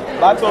energy.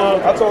 But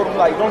I told him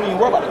like don't even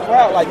worry about the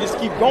crowd. Like just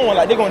keep going.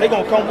 Like they're gonna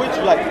come with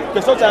you. Like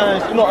because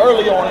sometimes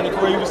early on in the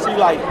career you would see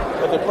like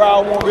if the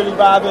crowd won't really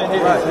vibing,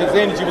 his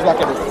energy was like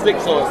at a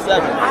 6 or a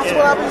 7. That's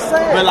what I be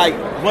saying. But like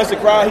once the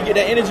crowd he get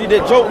that energy,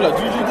 that joke like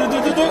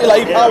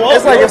he power up.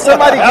 It's like if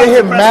somebody get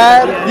him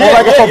mad, or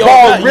like if a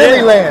ball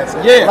really lands.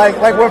 Yeah. Like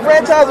when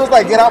Franchise was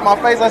like, get out my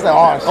face, I said,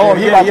 oh shit,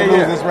 he about to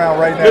lose this round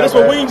right now. But that's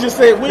what Wing just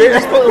said. Wing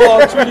just put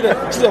all treated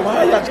that. She said,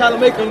 why are y'all trying to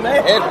make him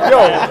mad? Yo,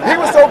 he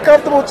was so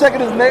comfortable checking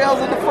his nails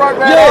in the front,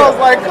 man. Yeah. I was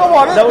like, come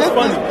on, That was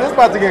funny. This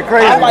about to get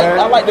crazy, I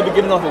man. like the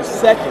beginning of his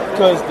second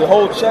because the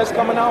whole chest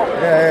coming out.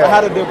 Yeah. I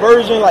had a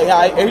diversion, like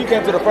how he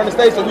came to the front of the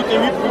stage, so we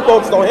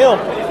focused on him.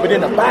 But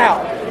then the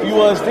bow, you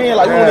understand,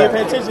 like we weren't even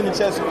paying attention to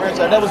chest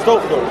Franchise. That was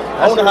dope though.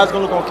 I don't know how it's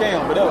gonna look on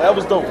cam, but that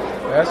was dope.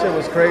 That shit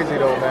was crazy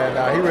though, man.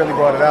 Nah, he really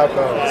brought it out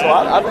though. So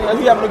I think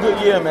he having a good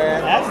year,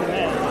 man. That's the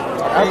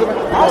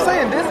man. I was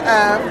saying this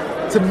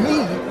Av, to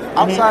me,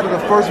 outside of the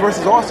first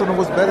versus Arsenal,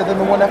 was better than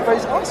the one that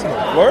faced Arsenal.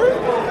 Word?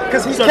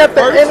 Because he So kept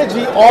the the first-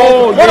 energy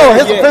all.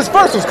 His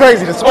first was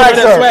crazy, the swag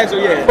that serve. swag serve,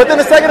 yeah. But then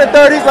the second and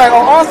third, he's like,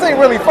 oh, Arsenal ain't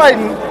really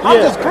fighting.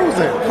 I'm just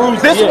cruising.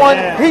 This yeah. one,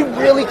 he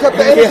really kept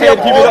the He energy had up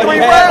to keep all it up. 3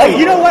 He had rounds. Hey,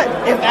 you know what?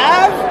 If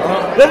Av,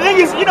 the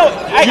thing is,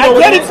 I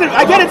get it too.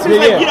 I get it too.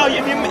 Yeah, Like,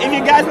 yeah. if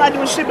your guy's not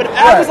doing shit, but if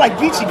Av was like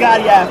Geechee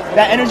Gotti Av,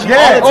 that energy all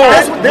Yeah, the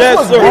time. this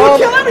was He would Rum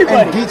kill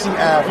everybody. and Geechee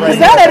Av right Because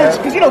now, that man. energy,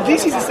 because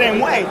Geechee's the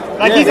same way.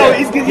 Like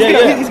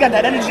Yeah, he's got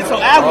that energy. So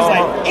Av was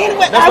like,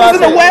 anyway, That's I why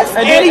was in the said- West,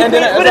 and he then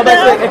put it that's why I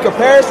said, down. in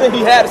comparison,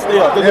 he had it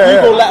still. Because Yeah, if you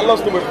yeah. go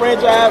lackluster with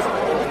Franchise,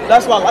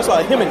 that's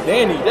why him and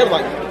Danny, they were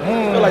like,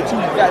 they're like two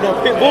goddamn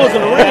pit bulls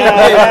in the ring.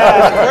 Like,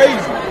 it's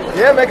crazy.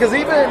 Yeah, man, because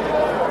even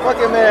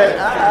fucking, man,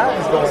 I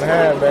was going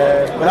ham,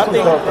 man. But I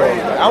think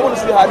I want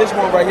to see how this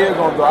one right here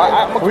gonna go.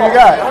 Who you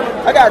got?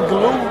 I got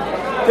Glue.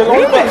 Because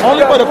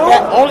only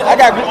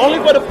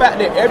for the fact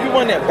that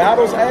everyone that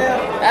battles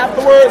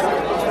afterwards,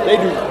 they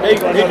do great.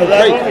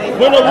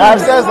 Win or lose, Av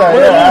says that,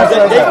 yeah, Av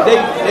says that.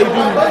 they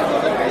do.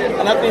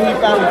 And I think he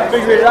finally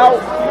figured it out.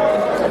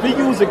 If he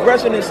used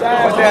aggression and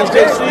size against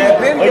JC,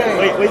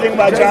 What do you think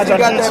about John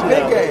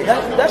Geechee?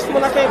 that's the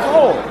one I can't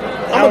call.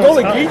 I'm gonna go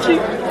with Geechee,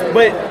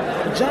 but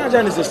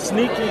John is a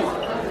sneaky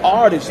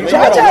artist. Man. You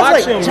John gotta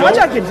watch him. John's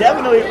can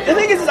definitely. The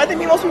thing is I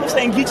think most people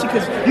saying Geechee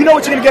because you know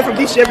what you're gonna get from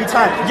Geechee every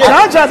time.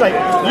 Yeah. John's like,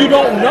 You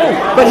don't know.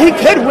 but he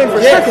could win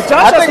for sure. Because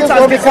John I think it's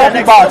going to be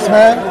copy box,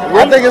 man.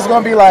 I think it's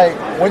going to be like,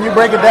 when you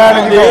break it down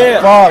and you Yeah.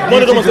 go, fuck,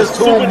 One of them Geechee was just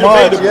super too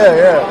much. debatable.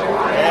 Yeah.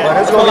 But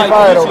it's I going feel to be like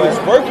fire, though, Geechee is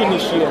man. working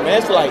this year, man.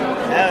 It's like,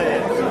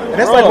 And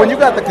it's like when you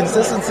got the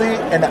consistency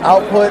and the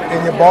output and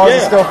your bars are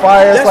Yeah. still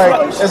fire, it's That's like,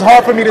 right. it's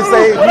hard for me to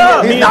say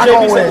he's not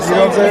going to win. You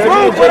know what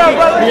I'm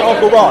saying? Me and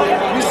Uncle Rob,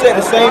 you said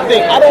the same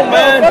thing. I don't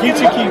mind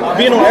Geechee keep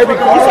being on every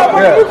card.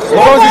 Yeah. As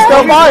long as he's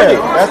still fire.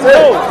 That's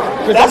it.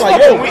 Because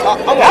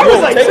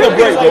I'm like, take a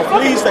break, yo.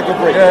 Please take a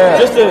break. Yeah.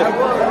 Just to,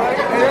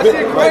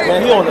 like,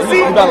 man, he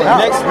about the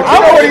next. You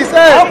know what he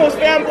said?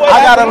 I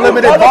got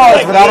unlimited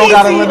bars, but I don't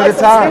got unlimited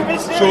time.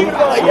 True.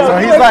 So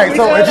he's like,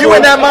 so if you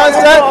in that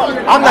mindset,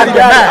 I'm not even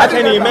mad. I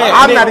can't even mad.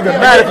 I'm not even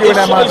mad if you in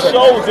that It mindset.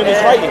 shows in his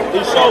writing.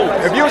 It shows.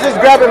 If you was just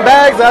grabbing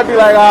bags, I'd be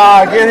like,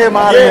 get him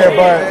out of here.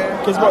 But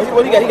Because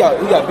what he got?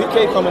 He got Big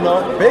K coming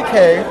up. Big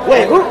K,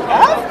 Wait, who?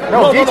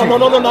 no, No.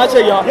 I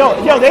tell y'all.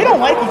 Yo, they don't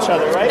like each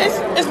other, right?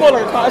 It's more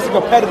like it's a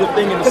competitive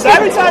thing in the Because city.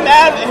 every time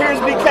Av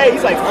hears BK,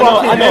 he's like,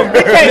 fuck I him. know.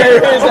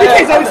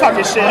 BK's always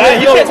talking shit.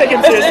 You can't take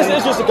him seriously.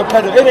 It's just a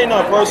competitive. It ain't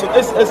not personal.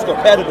 It's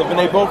competitive, and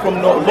they both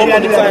from North. They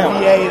Both gotta from do the that in town.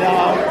 VA,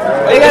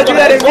 though. They gotta do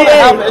that in It's gonna VA.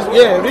 happen.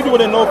 Yeah, they do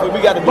it in Norfolk.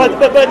 We got to do it.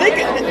 But they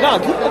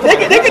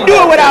can do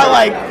it without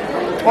like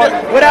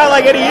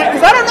any.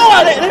 Because I don't know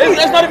how they.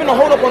 It's not even a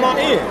hold up on our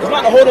end. It's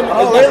not a hold up.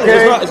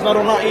 It's not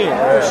on our end.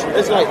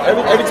 It's like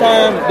every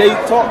time they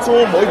talk to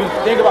him or even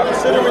think about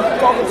considering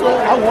talking to him,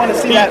 I want to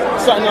see that.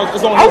 something else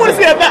is on. I want to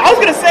see that back. I was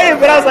gonna say it,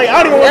 but I was like,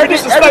 I don't even want to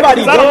disrespect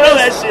Everybody because I don't know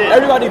does. that shit.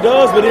 Everybody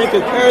does, but in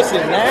comparison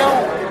now,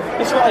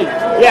 it's like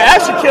Yeah, that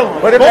should kill him.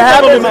 but if it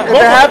happens,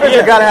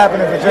 it gotta happen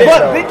in Virginia. But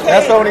though. Big K,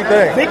 That's the only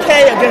thing. Big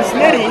K against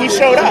Nitty, he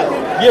showed up.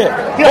 yeah,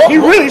 He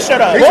really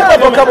showed up. He showed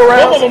up a couple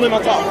rounds. Both of them in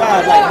my top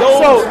 5. Like those.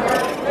 So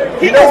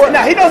he knows.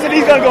 He knows if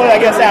he's gonna go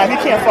against Av, he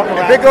can't fuck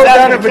around. If it goes That's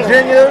down to gonna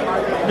kill him.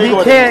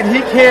 Virginia, he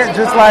can't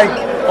just like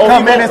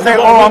come in and say,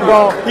 I'm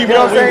going. You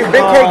know what I'm saying?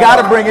 Big K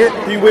gotta bring it.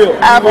 He will.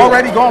 I've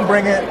already gonna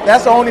bring it.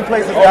 That's the only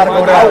place it's Oh gotta my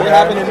go God, down. what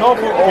happened in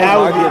Norfolk? Oh That my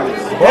would be-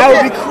 goodness. That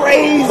would be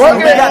crazy.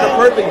 We got the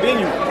perfect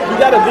venue. We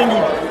got a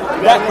venue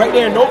right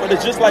there in Norfolk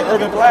that's just like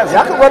Urban Plaza.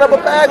 Y'all can run up a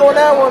bag on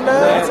that one,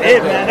 man. That's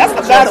it, man. That's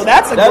the battle.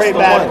 That's a great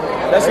the battle.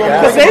 one. That's the one.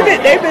 Because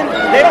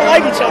they don't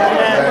like each other,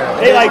 man.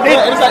 They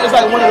It's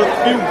like one of the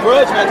few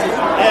grudge matches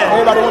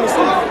everybody want to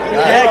see.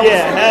 Hell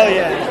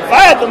yeah.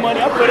 I had the money,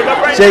 I'll put it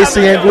up right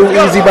JC now. and Glue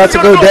Easy about to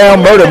go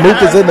down. Murder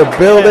Mook is in the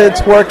building,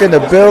 twerk in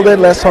the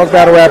building. Let's Talk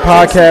Battle Rap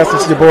Podcast.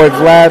 This is your boy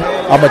Vlad.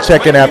 I'm going to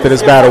check in after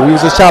this battle. We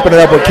was just chopping it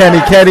up with Kenny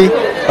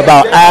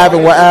about Av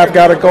and what Av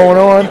got it going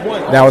on.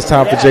 Now it's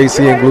time for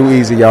JC and Glue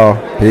Easy, y'all.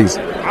 Peace.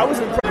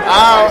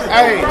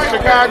 Hey,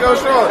 Chicago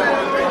Short.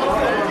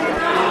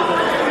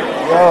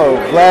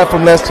 Yo, Vlad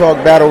from Let's Talk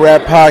Battle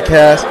Rap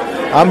Podcast.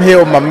 I'm here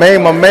with my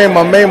main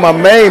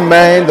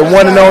man, the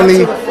one and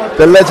only,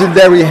 the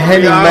legendary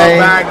Henny Man.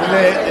 Back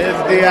lit. It's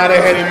D out of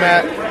Henny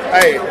Man.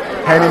 Hey,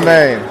 Henny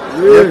Man,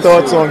 your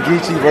thoughts on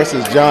Geechee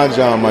versus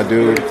John, my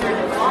dude?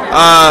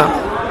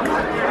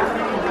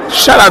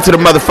 Shout out to the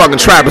motherfucking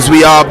trappers.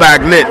 We all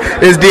back lit.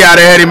 It's D out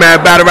of Henny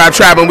Man, battle rap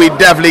trapping. We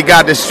definitely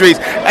got the streets.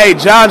 Hey,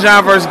 John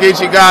versus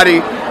Geechee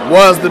Gotti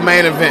was the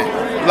main event.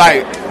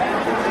 Like,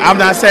 I'm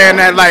not saying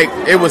that like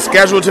it was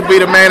scheduled to be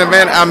the main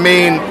event. I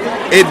mean,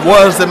 it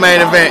was the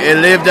main event. It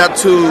lived up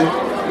to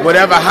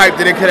whatever hype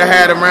that it could have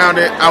had around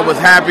it. I was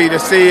happy to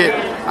see it.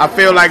 I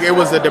feel like it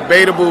was a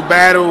debatable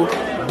battle,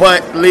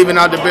 but leaving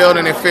out the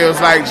building, it feels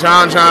like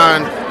John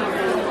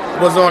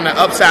was on the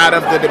upside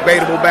of the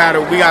debatable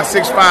battle. We got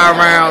 6 fire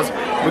rounds.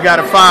 We got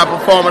a fire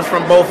performance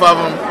from both of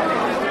them.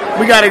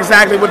 We got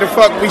exactly what the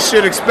fuck we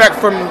should expect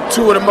from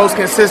two of the most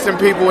consistent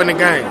people in the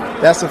game.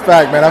 That's a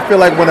fact, man. I feel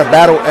like when a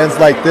battle ends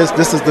like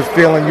this is the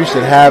feeling you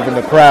should have in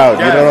the crowd.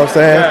 You know what I'm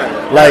saying?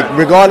 Yeah, like,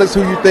 regardless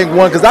who you think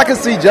won, because I can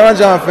see John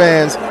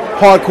fans,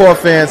 hardcore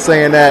fans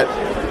saying that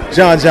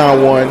John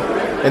won,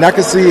 and I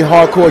can see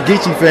hardcore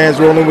Geechee fans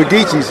rolling with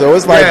Geechee. So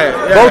it's like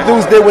both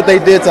dudes did what they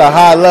did to a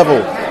high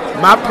level.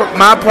 My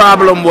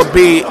problem would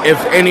be if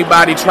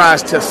anybody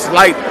tries to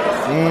slight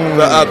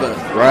the other.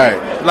 Right.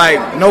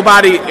 Like,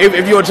 nobody,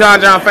 if you're a John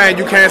fan,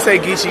 you can't say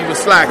Geechee was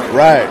slacking.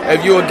 Right.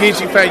 If you're a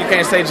Geechee fan, you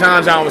can't say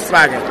John was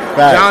slacking.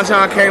 Right.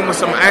 John came with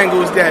some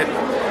angles that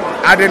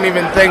I didn't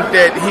even think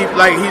that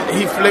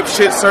he flipped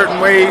shit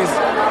certain ways.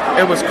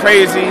 It was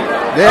crazy.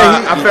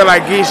 Yeah, I feel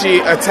like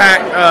Geechee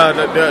attacked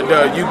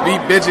the you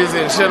beat bitches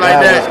and shit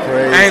like that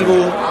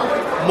angle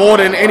more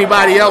than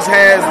anybody else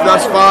has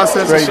thus far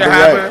since the shit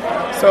happened.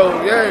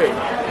 So,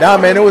 yeah. Nah,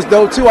 man, it was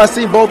dope, too. I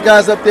see both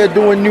guys up there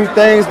doing new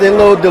things. Their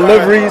little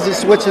deliveries are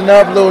switching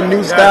up, little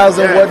new styles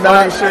and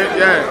whatnot. Shit,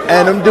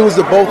 and them dudes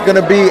are both going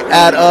to be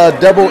at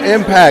Double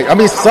Impact. I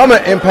mean, Summer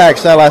Impact,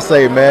 shall I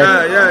say,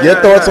 man. Your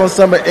thoughts on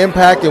Summer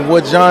Impact and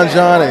what John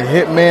and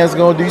Hitman's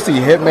going to do? You see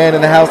Hitman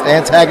in the house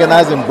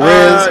antagonizing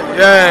Briz?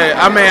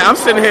 I mean, I'm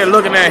sitting here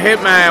looking at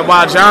Hitman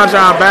while John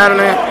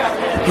battling.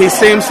 He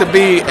seems to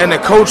be in a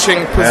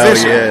coaching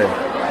position.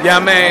 Yeah,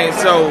 man.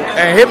 So,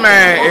 and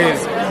Hitman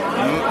is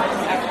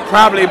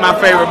probably my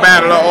favorite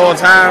battler of all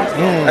time,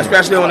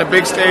 especially on the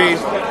big stage.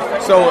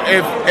 So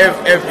if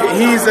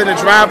he's in the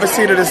driver's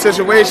seat of the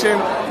situation,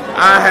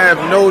 I have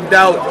no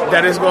doubt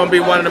that it's going to be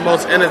one of the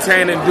most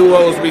entertaining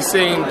duos we've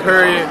seen,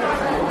 period.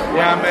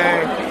 Yeah,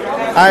 man.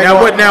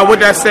 What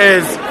that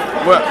says,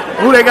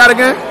 who they got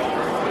again?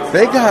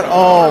 They got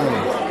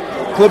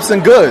Clips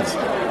and Goods.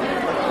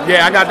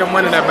 Yeah, I got them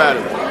winning that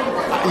battle.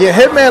 Yeah,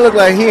 Hitman look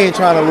like he ain't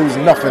trying to lose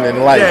nothing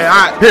in life.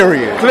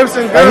 Period. Clips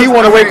and Goods. And he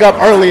want to wake up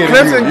early in the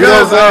Clips and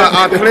Goods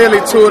are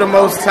clearly two of the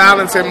most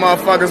talented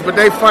motherfuckers, but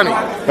they funny.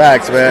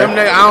 Facts, man.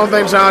 I don't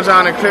think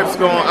John and Clips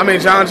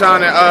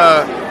John and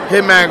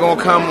Hitman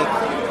gonna come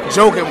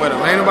joking with him.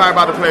 Ain't nobody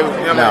about to play with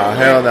him.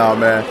 Hell no,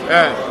 man.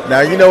 Yeah.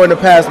 Now, you know, in the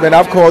past, man,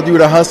 I've called you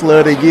the Hustler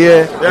of the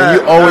Year, and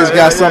you always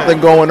got something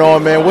going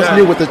on, man. What's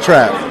new with the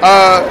trap?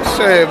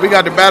 Shit, we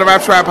got the Battle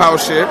Rap Trap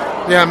House shit.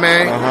 Yeah,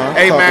 man.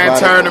 8-man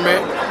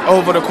tournament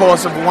over the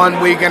course of 1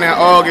 weekend in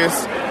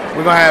August.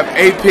 We're gonna have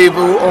 8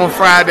 people on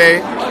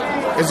Friday.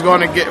 It's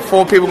gonna get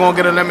 4 people gonna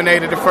get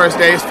eliminated the first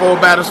day. It's 4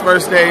 battles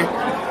first day.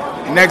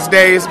 Next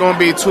day it's gonna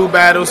be 2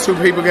 battles, 2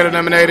 people get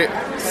eliminated.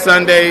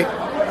 Sunday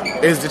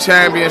is the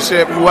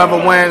championship. Whoever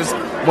wins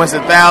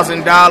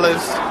 $1,000,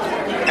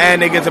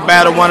 and they get to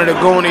battle one of the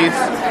Goonies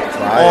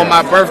on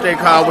my birthday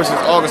card, which is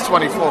August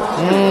 24th.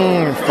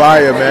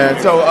 Fire, man.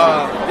 So,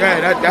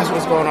 that's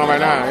what's going on right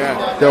now,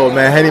 Dope,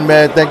 man. Henny,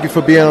 man, thank you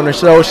for being on the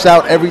show.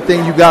 Shout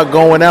everything you got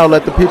going out.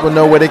 Let the people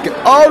know where they can...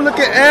 Oh, look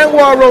at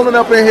Anwar rolling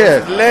up in here.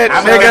 It's lit,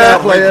 nigga.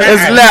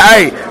 It's lit.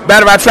 Hey,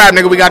 Battle Rap Trap,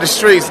 nigga. We got the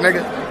streets,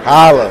 nigga.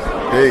 Holla.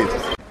 Peace.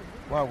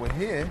 While we're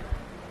here...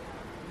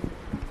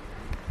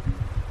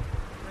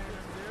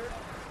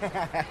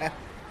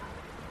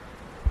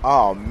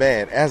 Oh,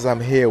 man, as I'm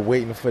here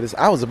waiting for this,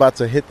 I was about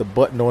to hit the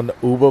button on the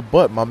Uber,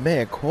 but my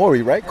man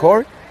Corey, right,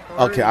 Corey?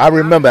 Okay, I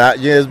remember.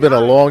 It's been a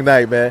long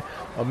night, man.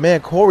 My man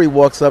Corey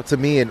walks up to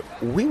me, and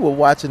we were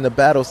watching the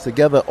battles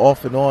together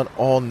off and on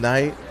all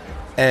night.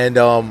 And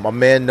my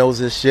man knows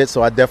his shit,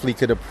 so I definitely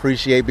could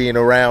appreciate being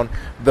around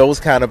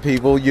those kind of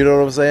people. You know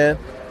what I'm saying?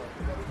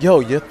 Yo,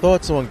 your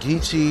thoughts on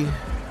Geechee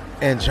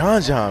and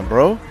John,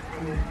 bro?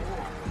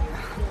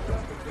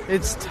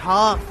 It's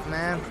tough,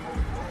 man.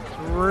 It's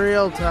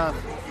real tough.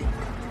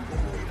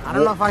 I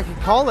don't know if I could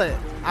call it.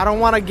 I don't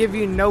want to give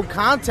you no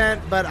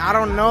content, but I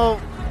don't know.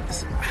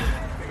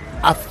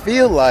 I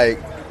feel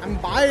like... I'm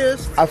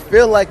biased. I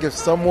feel like if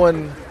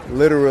someone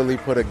literally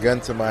put a gun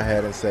to my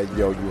head and said,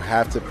 yo, you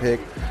have to pick,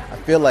 I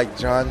feel like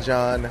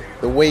John,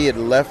 the way it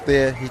left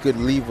there, he could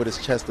leave with his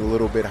chest a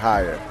little bit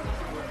higher.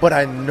 But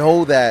I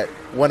know that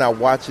when I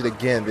watch it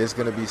again, there's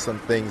going to be some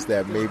things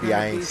that maybe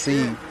I ain't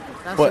see.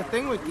 That's the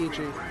thing with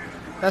Geechee.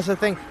 That's the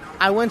thing.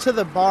 I went to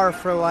the bar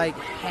for like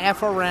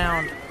half a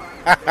round.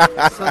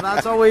 So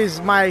that's always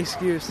my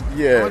excuse.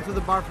 Yeah. I went to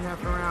the bar for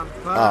half a round.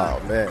 But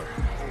Oh, man.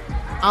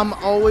 I'm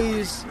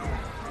always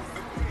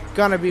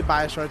gonna be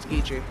biased towards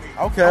Geechee.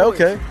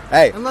 Okay.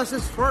 Hey, Unless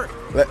it's for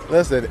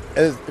listen,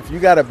 if you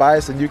got a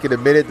bias and you can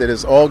admit it, then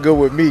it's all good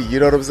with me. You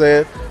know what I'm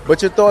saying?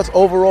 But your thoughts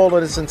overall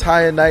on this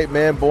entire night,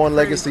 man? Born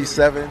Legacy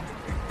 7.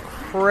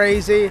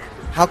 crazy.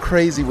 How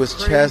crazy was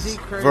Chess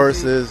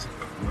versus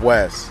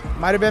Wes?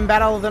 Might have been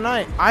Battle of the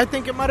Night. I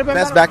think it might have been.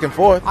 That's back and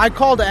forth. I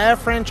called Air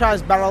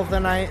Franchise Battle of the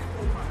Night.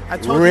 I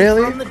told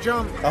Really? you from the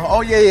jump.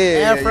 Oh yeah.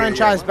 Air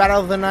Franchise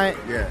Battle of the Night.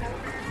 Yeah.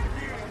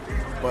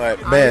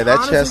 But man,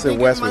 that Chess and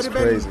Wes was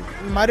crazy.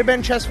 Might have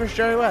been Chess versus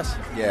Jerry West.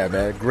 Yeah,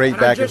 man, great And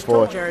back I and just forth.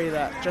 told Jerry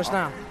that just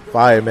now.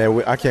 Fire,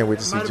 man. I can't wait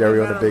to see Might have Jerry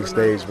been on the Battle big of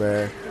the Night. stage,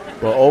 man.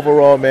 But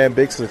overall, man,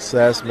 big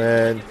success,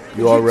 man.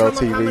 URL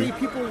Did you tell them how many TV.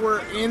 people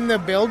were in the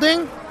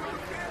building?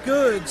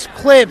 Goods,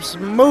 Clips,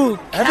 Mook,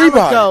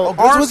 Everybody. Calico,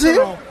 Oh, Goods was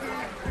here? Arsenal.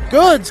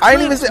 Goods. I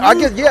didn't even Clips, say. I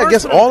Mook,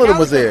 guess Arsenal, all of them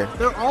was there.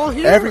 Calico. They're all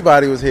here.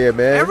 Everybody was here,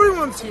 man.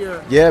 Everyone's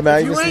here. Yeah, man, I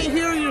If you even ain't see-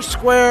 here, you're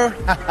square.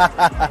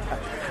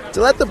 To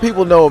let the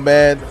people know,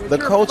 man, the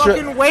Your culture,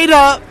 fucking weight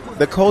up.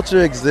 the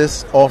culture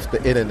exists off the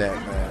internet,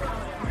 man.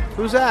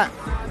 Who's that?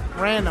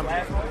 Random.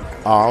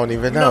 Oh, I don't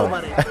even know.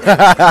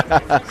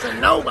 Nobody. So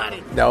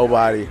nobody.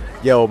 Nobody.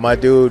 Yo, my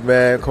dude,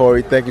 man,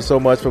 Corey, thank you so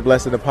much for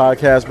blessing the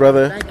podcast,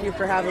 brother. Thank you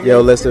for having me.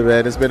 Yo, listen,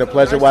 man, it's been a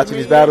pleasure Nice to watching meet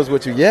these you. battles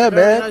with you. Yeah,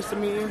 Very man. nice to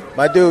meet you.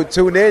 My dude,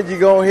 tune in. You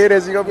gonna hear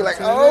this. You gonna be like,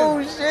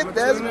 oh shit,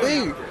 that's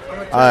me.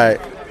 All right,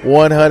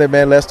 100,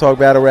 man. Let's talk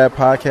battle rap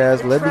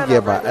podcast. Let me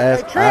get my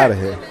ass out of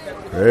here.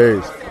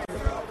 Peace.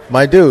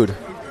 My dude,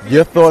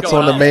 your thoughts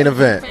on the main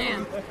event?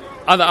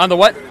 On the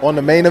what? On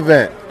the main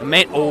event.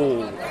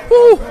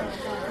 Whew.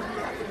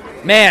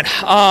 Man,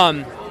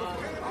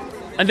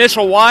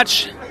 initial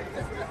watch,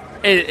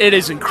 it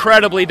is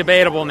incredibly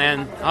debatable,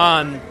 man.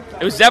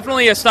 It was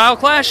definitely a style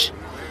clash.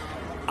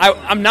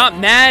 I'm not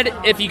mad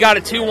if you got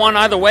a 2-1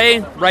 either way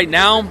right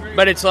now,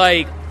 but it's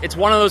like, it's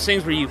one of those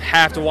things where you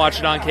have to watch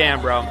it on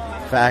cam, bro.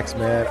 Facts,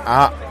 man.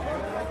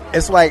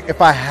 It's like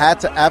if I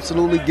had to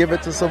absolutely give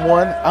it to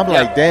someone, I'm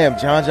like, damn,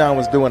 John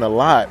was doing a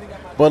lot.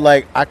 But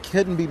like, I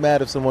couldn't be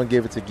mad if someone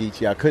gave it to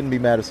Geechee. I couldn't be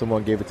mad if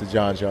someone gave it to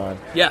John.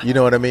 Yeah. You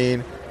know what I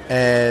mean?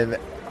 And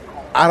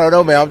I don't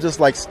know, man. I'm just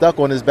like stuck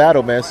on this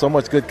battle, man. So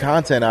much good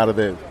content out of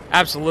it.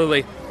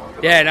 Absolutely.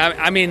 Yeah, and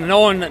I mean, no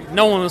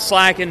one was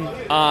slacking.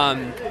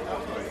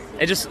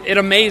 It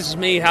amazes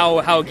me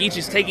how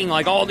Geechee's taking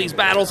like all these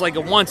battles like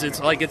at once. It's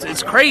like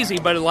it's crazy,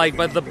 but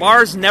the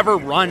bars never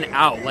run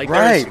out. Like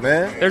Right,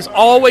 man. There's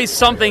always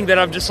something that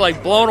I'm just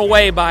like blown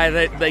away by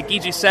that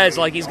Geechee says.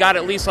 Like he's got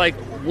at least like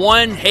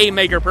one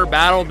haymaker per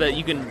battle that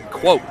you can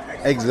quote.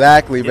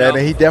 Exactly, man. know?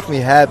 And he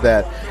definitely had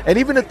that. And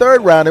even the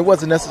third round, it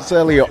wasn't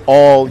necessarily an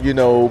all,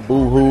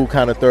 boo-hoo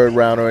kind of third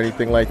round or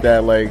anything like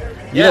that. Like,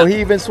 you know, he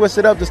even switched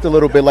it up just a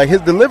little bit. Like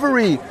his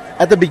delivery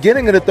at the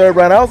beginning of the third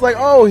round, I was like,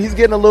 oh, he's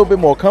getting a little bit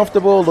more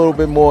comfortable, a little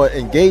bit more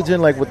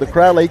engaging, like with the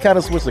crowd. Like he kind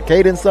of switched the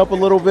cadence up a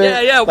little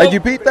bit. Yeah. Like you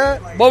beat that?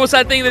 What was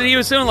that thing that he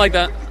was doing like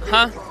that?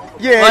 Huh?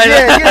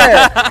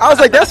 Yeah. I was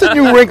like, that's a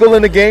new wrinkle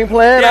in the game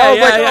plan. I was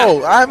Yeah, like, yeah.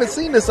 oh, I haven't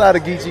seen this out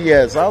of Geechee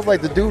yet. So I was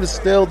like, the dude is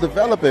still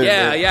developing.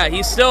 Yeah.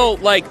 He's still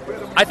like,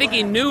 I think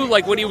he knew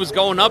like what he was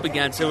going up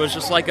against. It was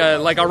just like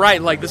all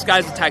right, like this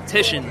guy's a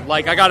tactician.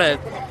 Like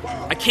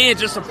I can't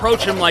just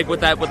approach him like with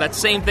that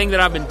same thing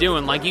that I've been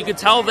doing. Like you could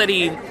tell that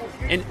he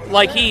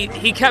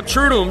kept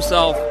true to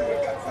himself,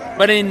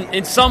 but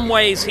in some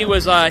ways he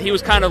was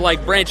kind of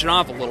like branching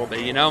off a little bit,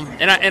 you know.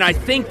 And I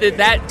think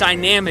that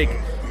dynamic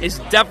is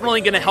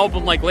definitely going to help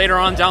him like later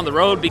on down the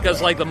road,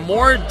 because like the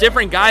more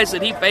different guys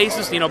that he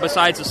faces, you know,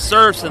 besides the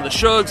Surfs and the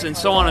Shugs and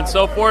so on and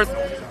so forth,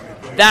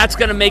 that's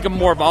going to make him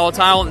more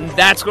volatile, and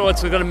that's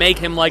what's going to make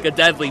him like a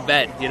deadly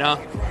bet, you know?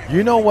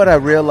 You know what I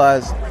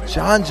realized?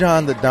 John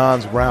the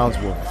Don's rounds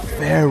were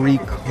very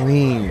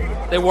clean.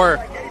 They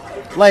were.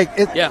 Like,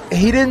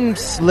 he didn't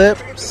slip,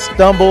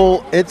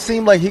 stumble. It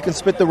seemed like he can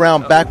spit the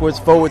round backwards,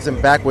 forwards, and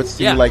backwards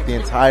to you like the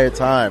entire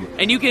time.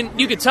 And you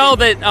could tell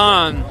that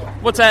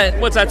what's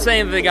that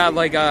saying that they got,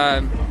 like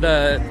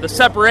the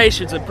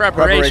separations and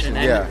preparation.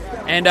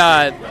 And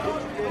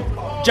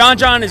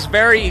John is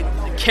very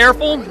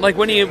careful, like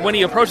when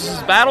he approaches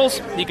his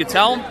battles, you could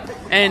tell.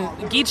 And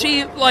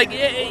Geechee, like,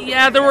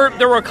 there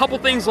were a couple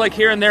things like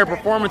here and there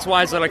performance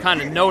wise that I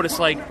kind of noticed,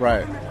 like,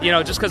 you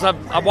know, just because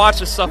I've watched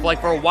this stuff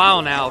like for a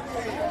while now,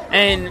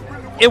 and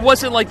it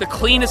wasn't like the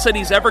cleanest that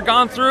he's ever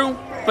gone through,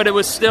 but it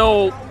was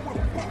still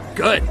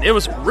good. It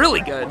was really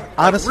good.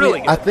 Honestly, really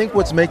good. I think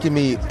what's making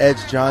me edge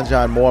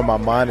John more in my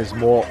mind is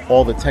more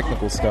all the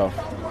technical stuff,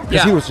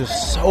 because he was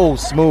just so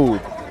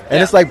smooth.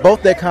 And it's like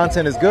both their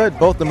content is good,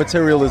 both the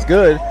material is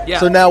good. Yeah.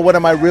 So now what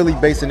am I really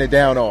basing it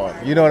down on?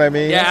 You know what I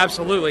mean? Yeah,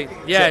 absolutely.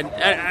 Yeah,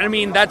 I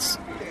mean that's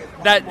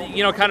that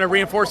kind of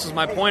reinforces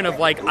my point of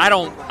like I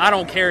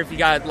don't care if you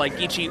got like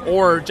Geechee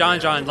or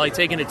John like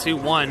taking it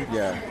 2-1.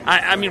 Yeah.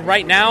 I mean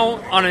right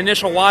now on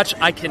initial watch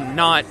I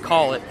cannot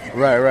call it.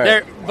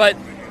 Right. But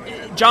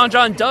John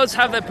does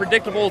have that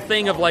predictable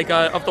thing of like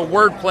of the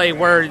wordplay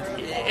where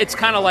it's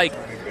kind of like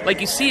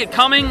you see it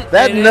coming.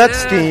 That nut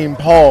scheme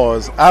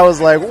pause. I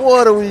was like,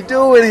 what are we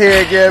doing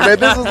here again, man?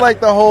 This is like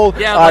the whole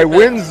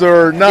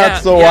Windsor nut, I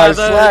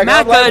slack.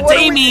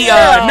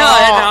 Macadamia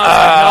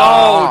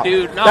nut. No,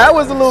 dude, no. That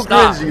was a little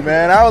Stop. cringy,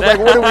 man. I was like,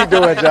 what are we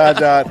doing, John?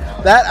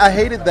 That I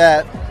hated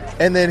that.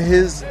 And then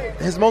his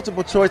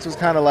multiple choice was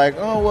kind of like,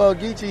 oh, well,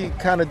 Geechee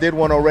kind of did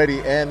one already,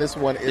 and this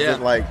one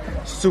isn't like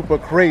super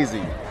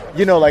crazy.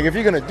 Like if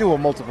you're going to do a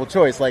multiple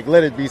choice, like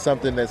let it be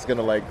something that's going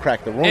to like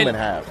crack the room in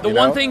half. The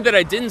one thing that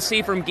I didn't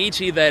see from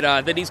Geechee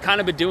that he's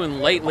kind of been doing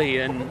lately,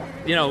 and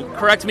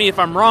correct me if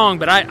I'm wrong,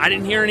 but I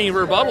didn't hear any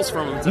rebuttals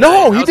from him today.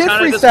 No, he did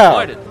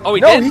freestyle. Oh,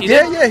 he did? He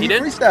did. Yeah, he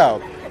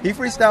freestyled. He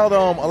freestyled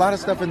a lot of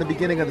stuff in the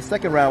beginning of the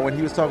second round when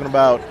he was talking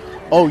about,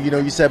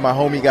 you said my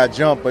homie got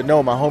jumped, but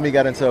no, my homie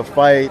got into a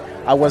fight.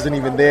 I wasn't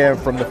even there.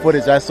 From the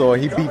footage I saw,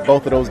 he beat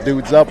both of those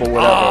dudes up or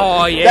whatever.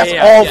 Oh, yeah, That's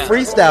all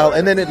freestyle.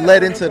 And then it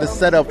led into the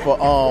setup for,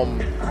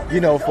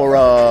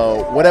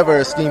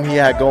 whatever scheme he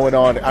had going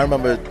on. I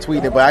remember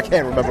tweeting, but I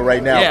can't remember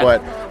right now. Yeah.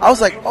 But I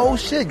was like, oh,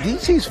 shit,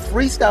 Geechee's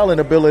freestyling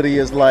ability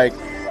is like,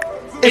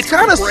 it's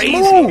kind of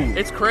smooth.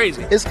 It's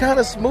crazy. It's kind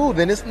of smooth,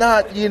 and it's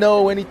not,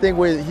 anything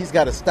where he's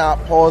got to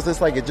stop, pause.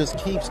 It's like it just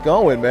keeps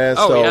going, man.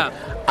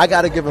 I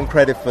got to give him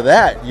credit for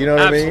that. You know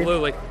what I mean?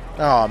 Absolutely.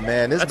 Oh,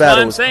 man, this That's battle.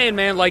 what I'm saying,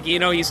 man. Like,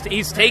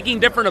 he's taking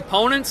different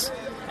opponents,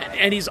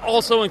 and he's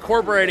also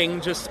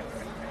incorporating just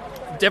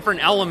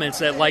different elements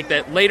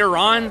that later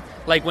on,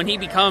 like when he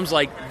becomes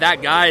like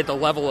that guy at the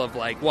level of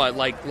like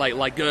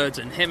Goods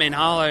and him and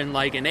Holla and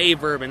like an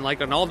Averb and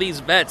like and all these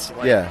vets.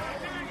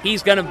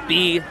 He's gonna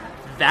be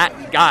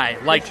that guy,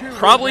 like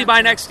probably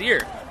by next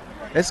year.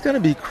 It's going to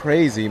be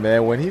crazy,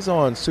 man, when he's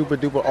on super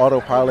duper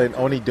autopilot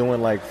only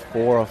doing like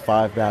 4 or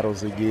 5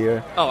 battles a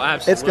year. Oh,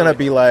 absolutely. It's going to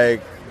be like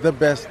the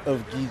best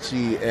of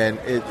Geechee, and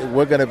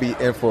we're going to be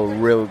in for a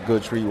real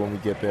good treat when we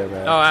get there,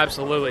 man. Oh,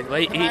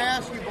 absolutely. Can I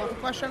ask you both a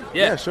question?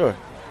 Yeah, sure.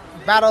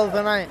 Battle of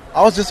the night.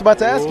 I was just about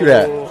to ask you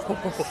that.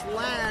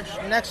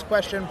 / next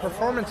question,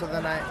 performance of the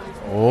night.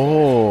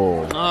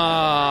 Oh.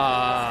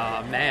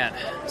 Man.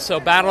 So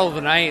battle of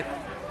the night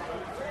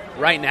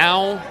right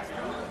now,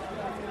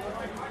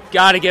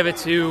 got to give it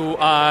to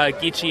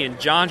Geechee and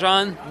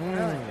John.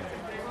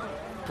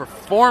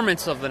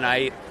 Performance of the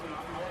night,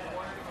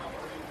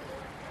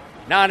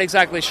 not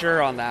exactly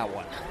sure on that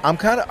one. I'm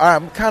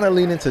kind of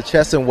leaning to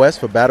Chess and West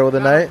for Battle of the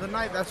Night. Battle of the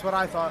night, that's what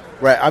I thought.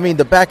 Right. I mean,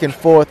 the back and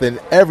forth, and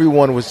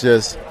everyone was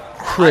just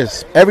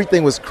crisp.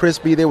 Everything was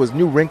crispy. There was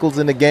new wrinkles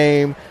in the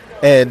game,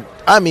 and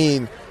I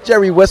mean,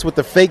 Jerry West with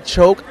the fake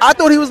choke. I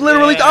thought he was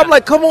literally. I'm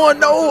like, come on,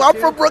 no, I'm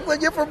from Brooklyn.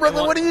 You're from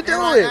Brooklyn. What are you doing?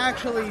 I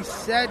actually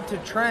said to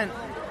Trent,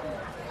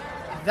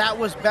 that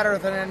was better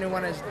than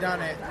anyone has done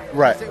it.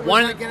 Right. It was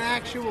like an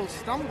actual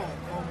stumble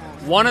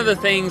almost. One of the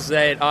things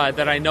that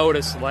I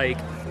noticed, like,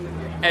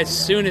 as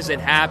soon as it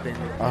happened,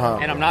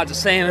 and I'm not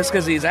just saying this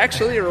because he's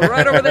actually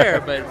right over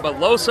there, but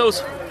Loso's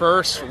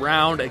first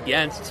round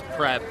against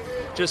Prep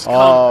just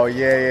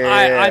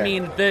I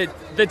mean,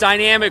 the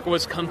dynamic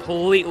was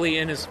completely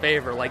in his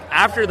favor. Like,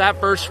 after that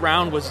first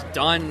round was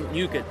done,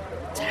 you could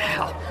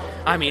tell.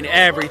 I mean,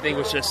 everything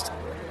was just...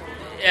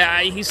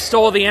 he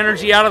stole the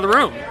energy out of the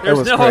room.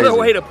 There's no other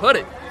way to put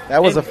it.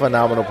 That was a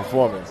phenomenal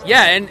performance.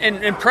 Yeah,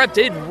 and Prep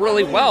did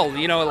really well.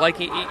 Like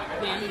he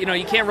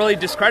you can't really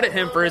discredit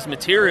him for his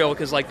material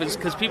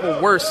because people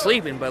were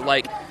sleeping, but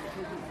like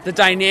the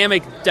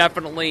dynamic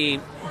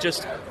definitely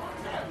just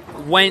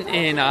went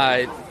in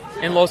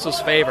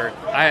Loso's favor.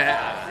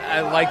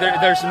 I like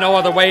there's no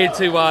other way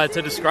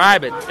to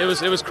describe it. It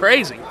was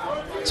crazy.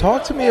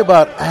 Talk to me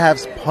about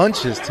Av's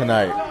punches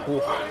tonight.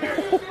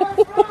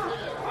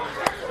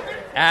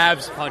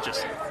 Av's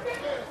punches.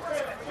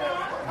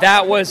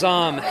 That was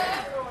man.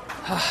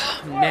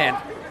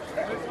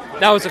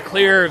 That was a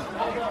clear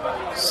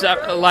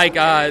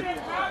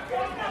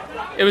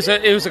it was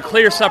a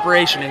clear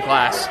separation in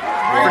class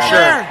for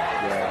sure.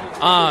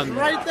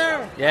 Right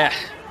there. Yeah.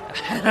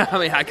 I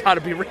mean, I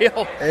gotta be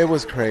real. It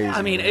was crazy.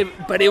 I mean, it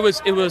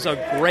was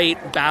a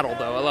great battle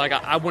though. Like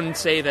I wouldn't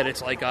say that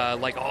it's like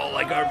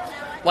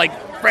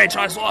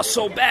franchise lost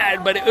so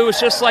bad, but it was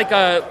just like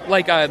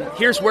a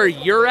here's where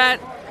you're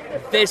at.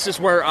 This is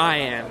where I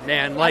am,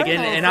 man. Like,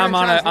 and I'm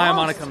on a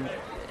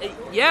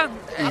yeah.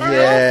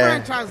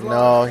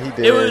 No, he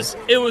did.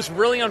 It was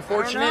really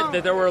unfortunate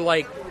that there were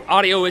like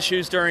audio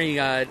issues during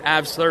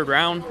Av's third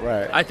round.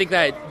 Right. I think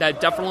that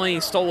definitely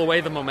stole away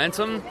the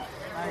momentum.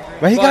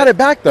 But he got it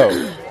back though.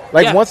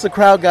 Once the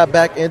crowd got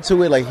back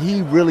into it, like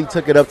he really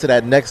took it up to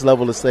that next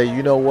level to say,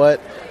 you know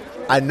what?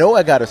 I know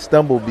I got to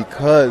stumble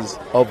because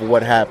of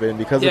what happened,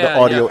 because of the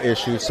audio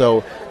issue.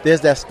 So there's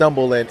that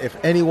stumble. And if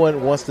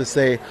anyone wants to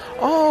say,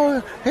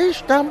 oh, he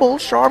stumbled,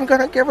 so I'm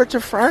going to give it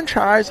to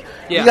franchise,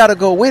 you got to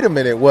go, wait a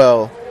minute.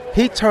 Well,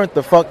 he turned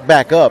the fuck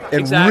back up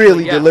and Exactly,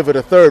 really yeah. delivered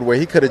a third where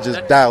he could have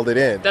just dialed it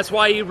in. That's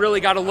why you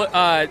really got to look,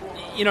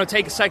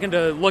 take a second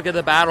to look at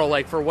the battle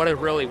like for what it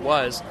really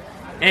was.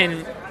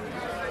 And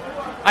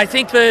I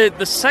think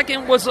the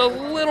second was a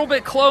little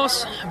bit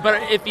close,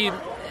 but if you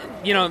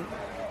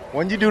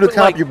when you do the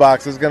like-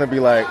 CompuBox, it's going to be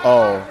like,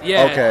 oh,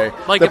 Yeah, okay.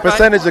 like the if I-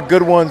 percentage of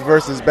good ones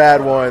versus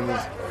bad ones,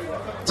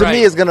 to Right.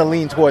 me, is going to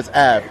lean towards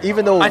Av.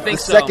 Even though I the think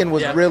so, second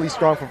was yeah. really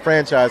strong for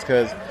franchise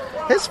because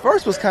his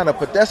first was kind of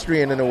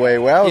pedestrian in a way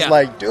where I was Yeah.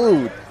 like,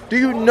 dude, do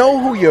you know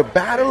who you're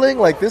battling?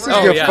 Like, this is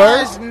Oh, your yeah.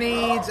 first?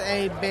 Needs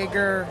a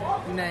bigger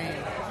name.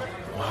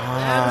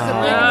 Wow. It's a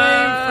big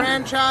name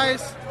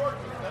franchise.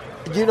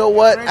 You know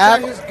what?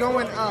 Franchise is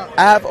going up.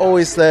 Av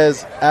always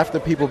says, after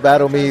people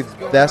battle me,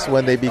 that's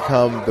when they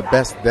become the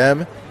best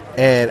them.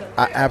 And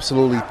I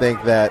absolutely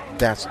think that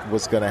that's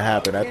what's going to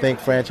happen. I think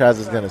franchise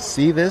is going to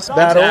see this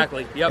battle.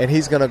 Exactly, yep. And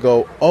he's going to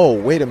go, oh,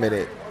 wait a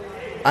minute.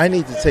 I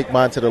need to take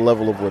mine to the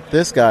level of what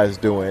this guy's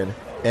doing.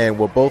 And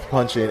we're both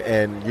punching.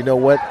 And you know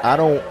what? I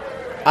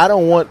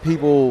don't want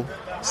people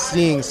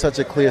seeing such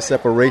a clear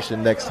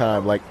separation next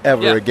time, like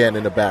ever Yeah. again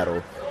in a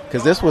battle.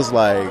 Because this was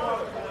like,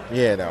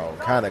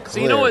 kind of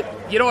clear. So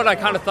you know what I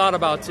kind of thought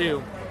about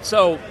too.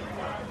 So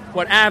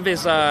what Av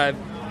is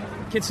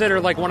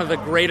considered like one of the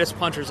greatest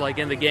punchers like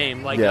in the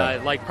game, like Yeah.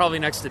 like probably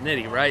next to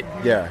Nitty, right?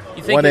 Yeah.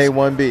 You think 1A, his-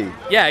 1B.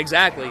 Yeah,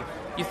 exactly.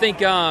 You think?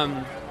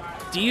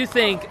 Do you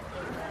think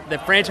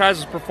that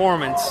franchise's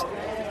performance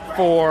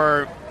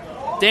for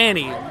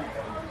Danny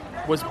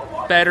was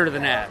better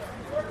than Av?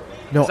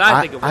 No, 'Cause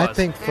I think it was. I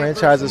think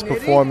franchise's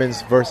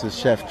performance versus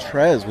Chef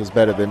Trez was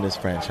better than this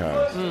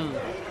franchise.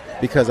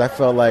 Because I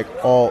felt like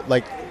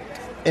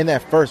in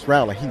that first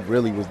round, like he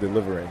really was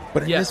delivering.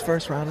 But in Yeah. this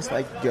first round, it's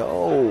like,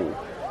 yo,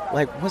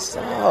 like what's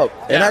up?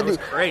 Yeah, and it was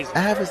crazy.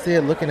 Av is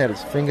there looking at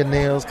his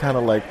fingernails, kind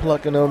of like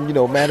plucking them,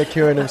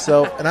 manicuring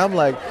himself. And I'm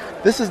like,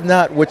 this is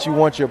not what you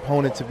want your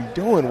opponent to be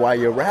doing while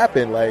you're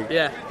rapping. Like,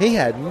 Yeah. he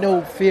had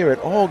no fear at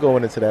all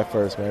going into that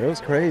first, man. It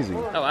was crazy.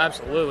 Oh,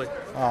 absolutely.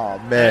 Oh,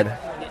 man.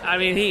 I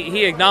mean,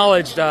 he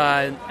acknowledged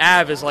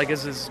Av as like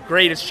as his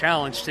greatest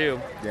challenge too.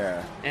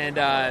 Yeah. And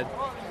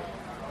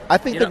I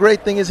think the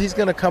great thing is he's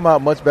going to come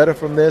out much better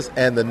from this,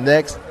 and the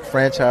next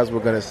franchise we're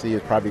going to see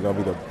is probably going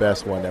to be the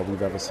best one that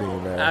we've ever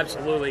seen, man.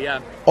 absolutely, yeah.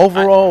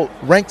 Overall,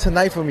 rank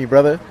tonight for me,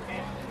 brother.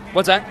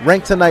 What's that?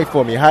 Rank tonight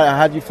for me.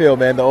 How'd you feel,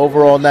 man, the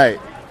overall night?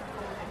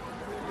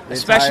 The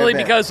Especially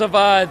entire event. because of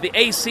the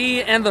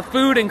AC and the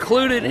food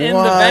included in the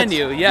What?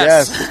 venue.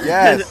 Yes.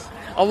 Yes.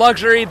 A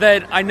luxury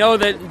that I know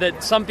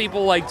that some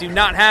people like do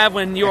not have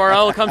when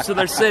URL comes to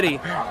their city.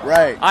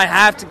 Right. I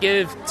have to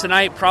give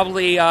tonight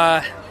probably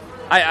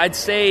I'd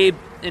say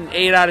an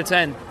 8 out of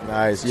 10.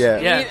 Nice, yeah.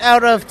 8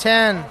 out of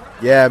 10.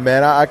 Yeah,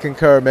 man, I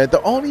concur, man.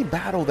 The only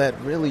battle that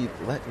really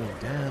let me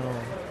down,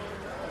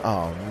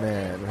 oh,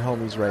 man, the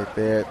homie's right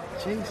there.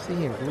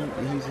 JC and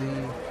Blue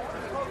Easy.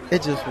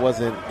 It just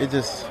wasn't,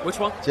 Which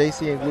one?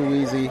 JC and Blue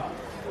Easy.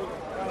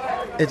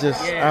 It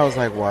just, I was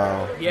like,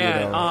 wow.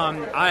 Yeah,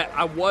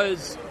 I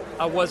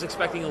was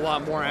expecting a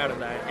lot more out of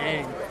that,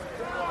 and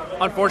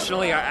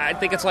unfortunately, I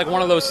think it's like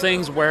one of those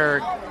things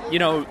where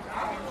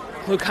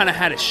Blue kind of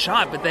had a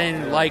shot, but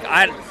then like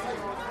I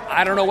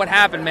don't know what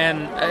happened,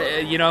 man.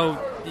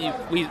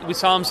 We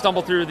saw him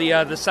stumble through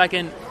the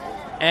second,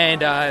 and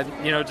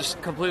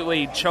just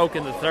completely choke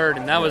in the third,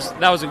 and that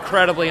was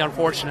incredibly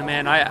unfortunate,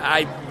 man.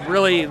 I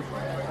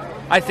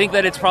think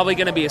that it's probably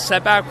going to be a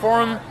setback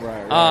for him.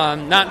 Right.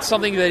 Not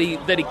something that he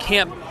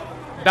can't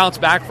bounce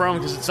back from,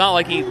 because it's not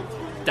like he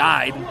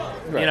died,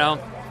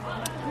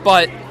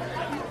 But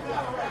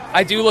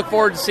I do look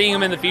forward to seeing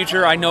him in the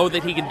future. I know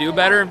that he can do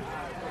better,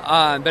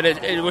 but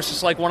it was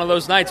just like one of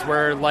those nights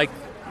where, like,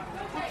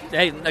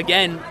 hey,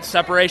 again,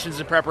 separations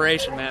and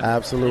preparation, man.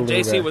 Absolutely,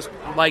 And JC man. was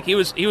like he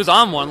was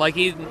on one, like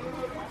he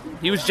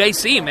was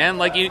JC, man.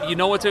 Like you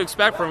know what to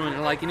expect from him,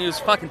 and like he was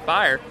fucking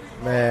fire.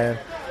 Man,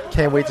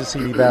 can't wait to see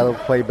the battle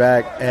play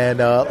back. And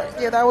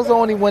that was the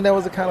only one that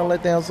was a kind of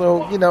letdown.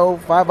 So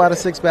 5 out of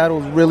 6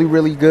 battles, really,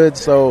 really good.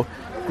 So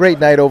great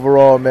night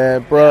overall,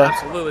 man, bruh. Yeah,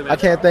 absolutely, man. I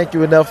can't thank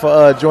you enough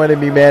for joining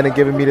me, man, and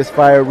giving me this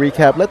fire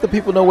recap. Let the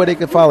people know where they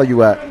can follow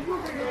you at.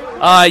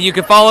 You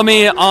can follow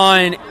me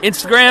on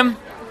Instagram.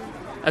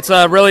 That's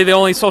really the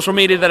only social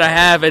media that I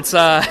have. It's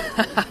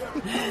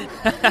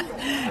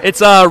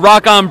it's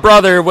Rock On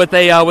Brother with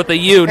a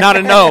U, not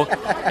a no.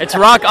 It's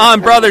Rock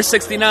On Brother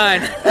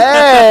 69.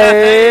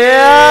 Hey,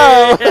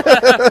 yo! You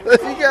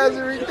guys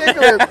are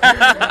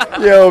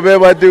ridiculous. Yo, man,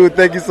 my dude,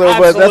 thank you so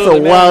much. That's a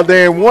Absolutely, man. wild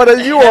day. And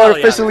you Hell are yeah.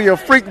 officially a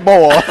freak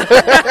ball.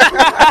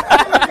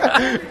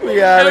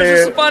 We out That was here.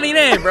 just a funny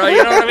name, bro.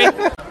 You know what I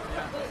mean?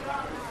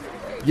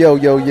 Yo,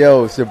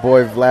 it's your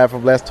boy Vlad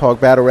from Let's Talk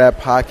Battle Rap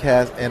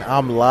Podcast, and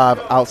I'm live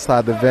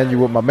outside the venue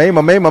with my main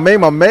man,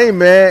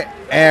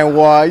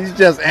 Anwar. He's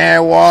just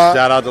Anwar.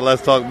 Shout out to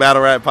Let's Talk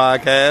Battle Rap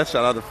Podcast.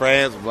 Shout out to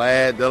France,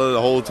 Vlad, Dilla,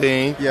 the whole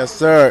team. Yes,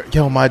 sir.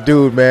 Yo, my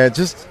dude, man,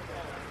 just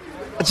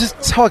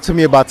talk to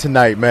me about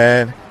tonight,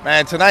 man.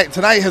 Man, tonight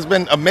has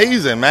been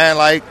amazing, man.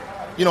 Like,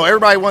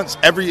 everybody wants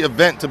every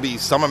event to be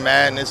Summer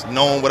Madness,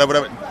 known,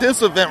 whatever.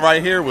 This event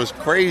right here was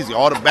crazy.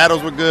 All the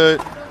battles were good.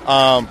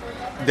 The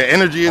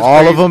energy is all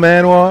crazy. of them,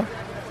 Anwar.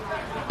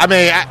 I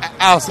mean,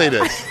 I'll say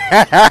this.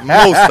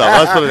 Most of them.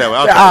 Let's put it that way.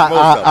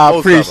 I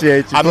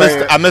appreciate you.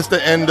 I missed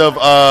the end of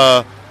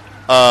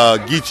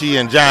Geechee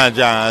and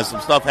John.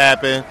 Some stuff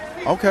happened.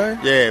 Okay.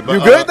 Yeah, but you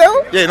good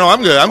though? Yeah, no,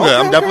 I'm good.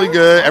 I'm definitely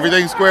good.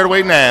 Everything's squared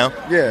away now.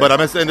 Yeah. But I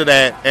missed the end of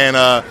that. And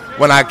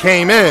when I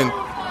came in,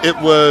 it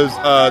was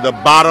the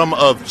bottom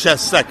of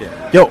chess second.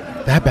 Yo,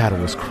 that battle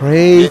was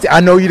crazy.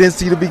 I know you didn't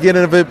see the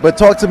beginning of it, but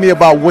talk to me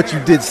about what you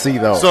did see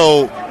though.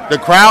 So the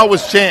crowd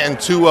was chanting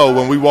 2-0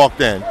 when we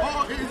walked in.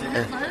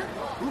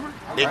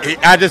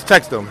 I just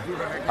texted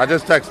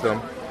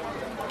him.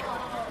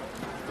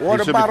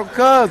 Water bottle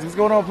cuz. What's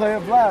going on,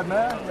 playing Vlad,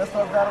 man? Let's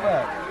talk battle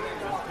rap.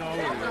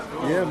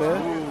 Yeah,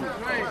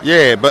 man.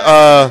 Yeah, but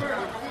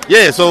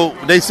so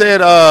they said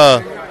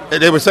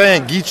they were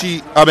saying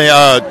chess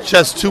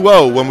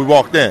 2-0 when we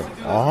walked in.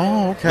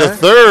 Oh, okay. The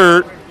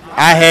third,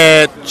 I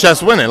had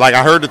chess winning. Like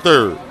I heard the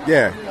third.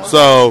 Yeah.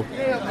 So,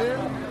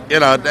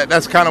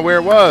 that's kind of where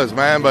it was,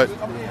 man. But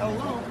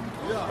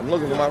I'm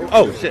looking for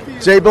my shit.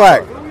 Jay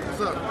Black.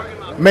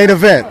 Main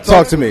event.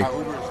 Talk to me.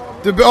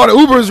 The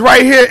Uber is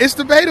right here. It's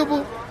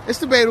debatable.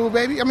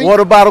 Baby. I mean,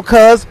 Water bottle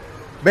cuz.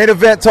 Main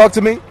event. Talk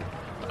to me.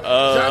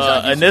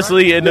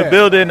 Initially in the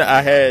building,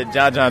 I had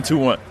John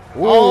 2-1.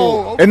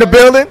 Oh, okay. In the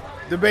building?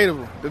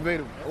 Debatable.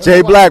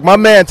 Jay Black, my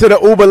man, to the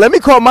Uber. Let me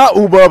call my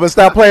Uber up and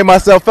stop playing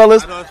myself,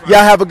 fellas. Y'all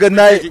have a good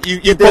night.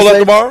 You pull up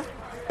tomorrow?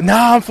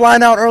 Nah, I'm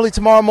flying out early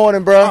tomorrow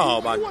morning, bro.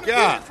 Oh, my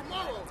God.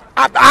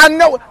 I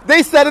know.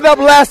 They set it up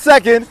last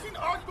second.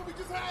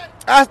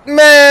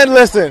 Man,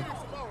 listen.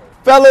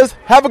 Fellas,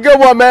 have a good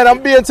one, man.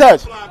 I'm be in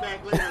touch.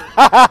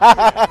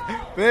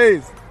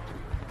 Peace.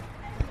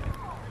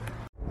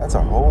 That's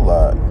a whole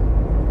lot.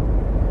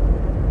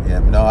 Yeah,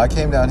 no, I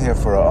came down here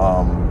for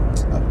a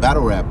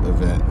battle rap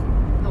event.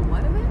 A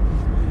what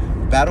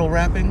event? Battle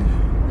rapping?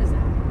 What is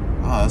that?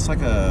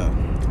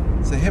 Oh,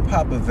 it's a hip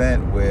hop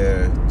event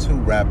where two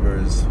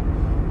rappers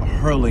are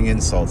hurling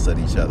insults at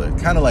each other,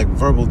 kind of like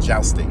verbal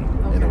jousting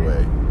in a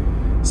way.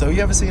 So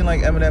you ever seen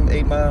like Eminem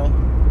 8 Mile?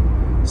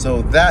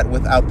 So that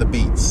without the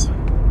beats.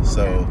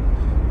 So,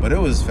 but it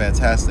was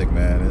fantastic,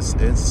 man.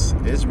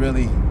 It's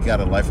really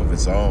got a life of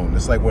its own.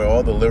 It's like where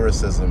all the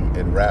lyricism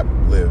in rap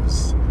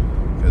lives,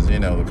 because the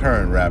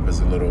current rap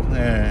is a little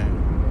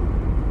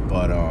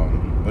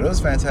but it was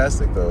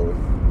fantastic though.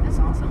 That's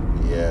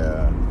awesome.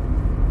 Yeah,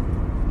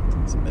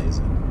 it's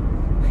amazing.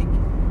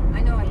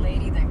 I know a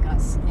lady that got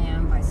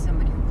scammed by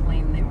somebody who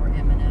claimed they were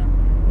Eminem.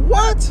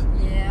 What?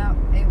 Yeah,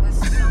 it was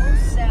so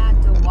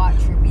sad to watch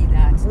her be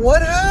that.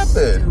 What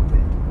happened? Stupid.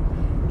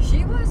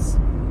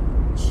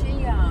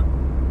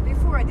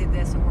 Before I did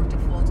this, I worked a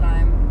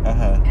full-time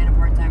and a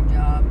part-time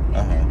job.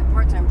 And then the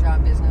part-time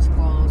job business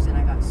closed, and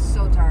I got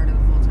so tired of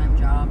the full-time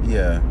job.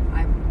 Yeah.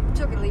 I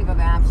took a leave of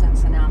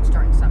absence, and now I'm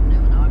starting something new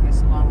in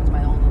August, along with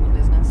my own little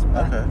business.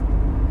 But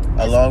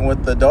Along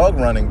with the dog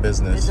running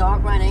business. The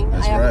dog running.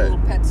 That's I have right. a little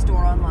pet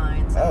store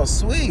online. So. Oh,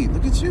 sweet.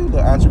 Look at you, little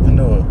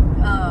entrepreneur.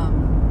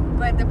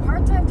 But the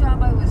part-time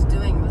job I was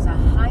doing was a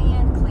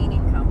high-end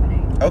cleaning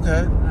company.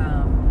 Okay.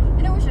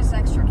 And it was just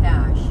extra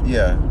cash.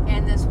 Yeah.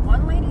 And this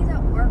one lady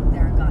that worked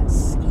there got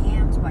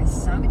scammed by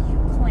somebody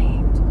who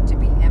claimed to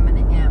be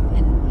Eminem.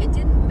 And it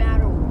didn't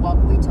matter what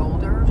we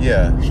told her.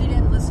 Yeah. She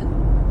didn't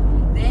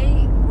listen.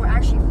 They were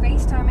actually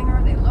FaceTiming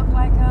her. They looked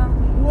like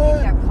him. What?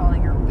 They kept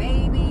calling her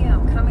baby.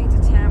 I'm coming to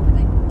Tampa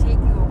to take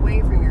you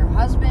away from your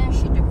husband.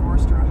 She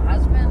divorced her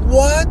husband.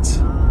 What?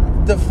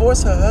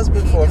 Divorced her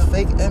husband for a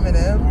fake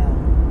Eminem? Yeah.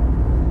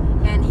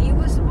 And he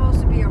was supposed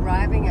to be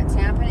arriving at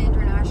Tampa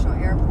International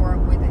Airport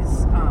with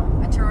his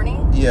attorney.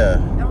 Yeah.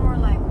 And we're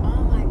like,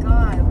 oh my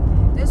God,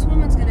 this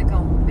woman's going to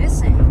go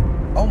missing.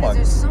 Oh my.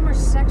 There's so much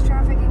sex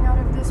trafficking out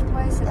of this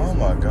place. Oh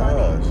my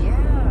gosh.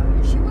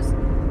 Yeah. She was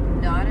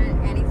not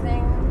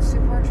anything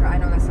super I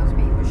know that sounds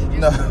mean,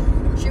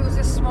 but she was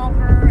a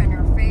smoker and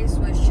her face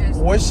was just.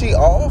 Was she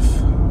off?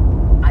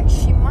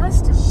 She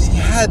must have been. She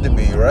had to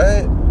be,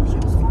 right? She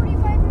was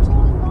 45 years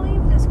old and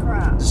believed this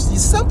crap.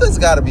 Something's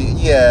got to be.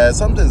 Yeah,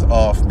 something's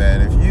off,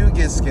 man. If you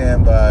get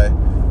scammed by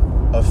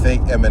a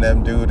fake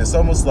Eminem dude, it's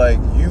almost like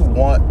you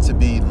want to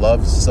be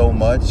loved so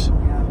much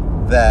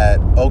that,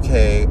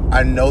 okay,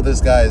 I know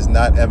this guy is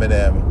not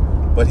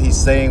Eminem, but he's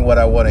saying what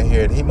I want to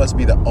hear, and he must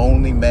be the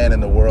only man in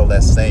the world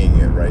that's saying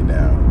it right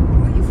now.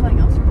 Were you flying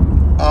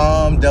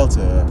elsewhere?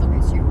 Delta.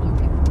 Okay, so you're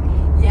looking.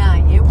 Yeah,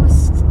 it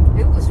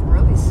was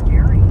really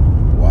scary.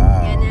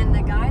 Wow. And then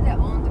the guy that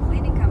owned the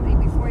cleaning company,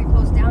 before he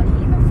closed down,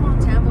 he even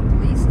phoned Tampa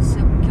police and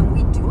said, can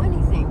we do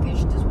anything?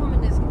 Because this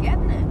woman isn't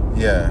getting it.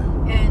 Yeah.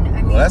 And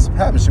I mean, well, that's the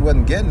problem. She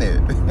wasn't getting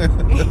it.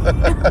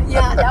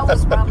 Yeah, that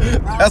was probably the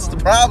problem. That's the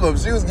problem.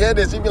 She was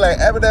getting it. She'd be like,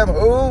 Eminem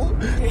who?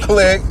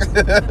 Click.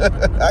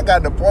 I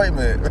got an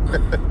appointment.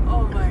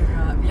 Oh my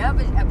God. Yeah,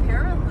 but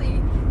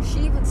apparently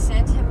she even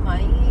sent him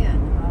money and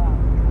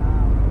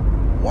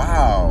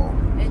Wow.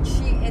 And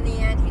in the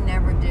end, he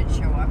never did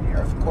show up here.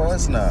 Of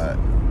course not.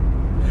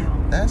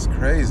 That's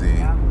crazy.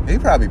 Yeah. He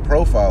probably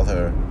profiled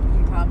her.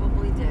 He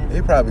probably did.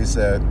 He probably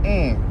said,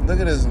 look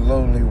at this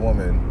lonely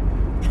woman.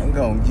 I'm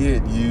going to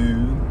get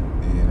you.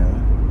 You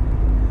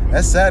know.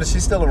 That's sad. Is she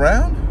still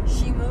around?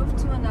 She moved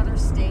to another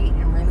state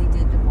and really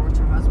did divorce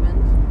her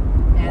husband.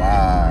 And,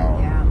 Wow.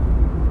 Yeah.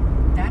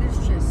 That is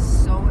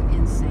just so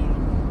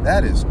insane.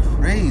 That is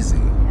crazy.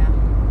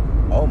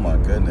 Yeah. Oh my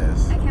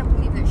goodness. I can't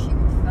believe that she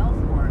fell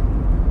for it.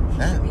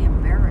 She should be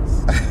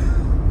embarrassed.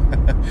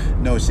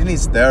 No, she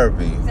needs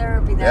therapy.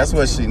 Therapy, That's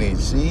what she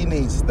needs. She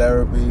needs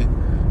therapy,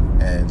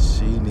 and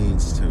she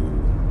needs to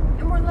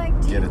And we're like,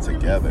 do get you it really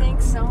together.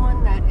 think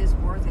someone that is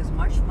worth as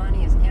much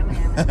money as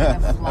Eminem is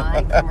going to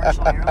fly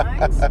commercial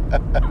airlines?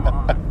 Come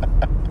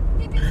on.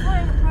 He'd be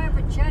flying a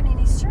private jet, and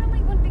he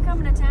certainly wouldn't be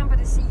coming to Tampa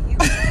to see you.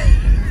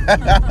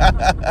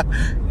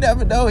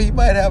 Never know. He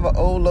might have an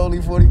old, lonely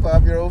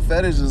 45-year-old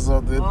fetish or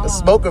something. A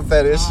smoker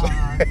fetish.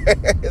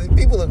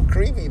 People are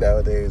creepy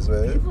nowadays,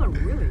 man. People are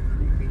really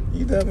creepy.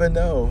 You never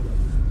know.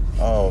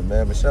 Oh,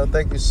 man. Michelle,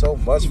 thank you so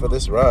much for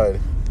this ride.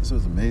 This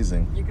was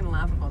amazing. You can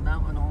laugh about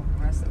that one all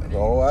the rest of the day.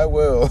 Oh, I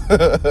will.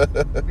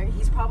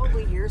 He's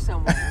probably here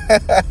somewhere. In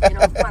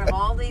front of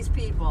all these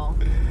people.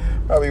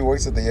 Probably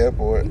works at the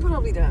airport. He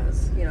probably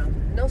does.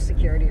 No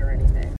security or anything.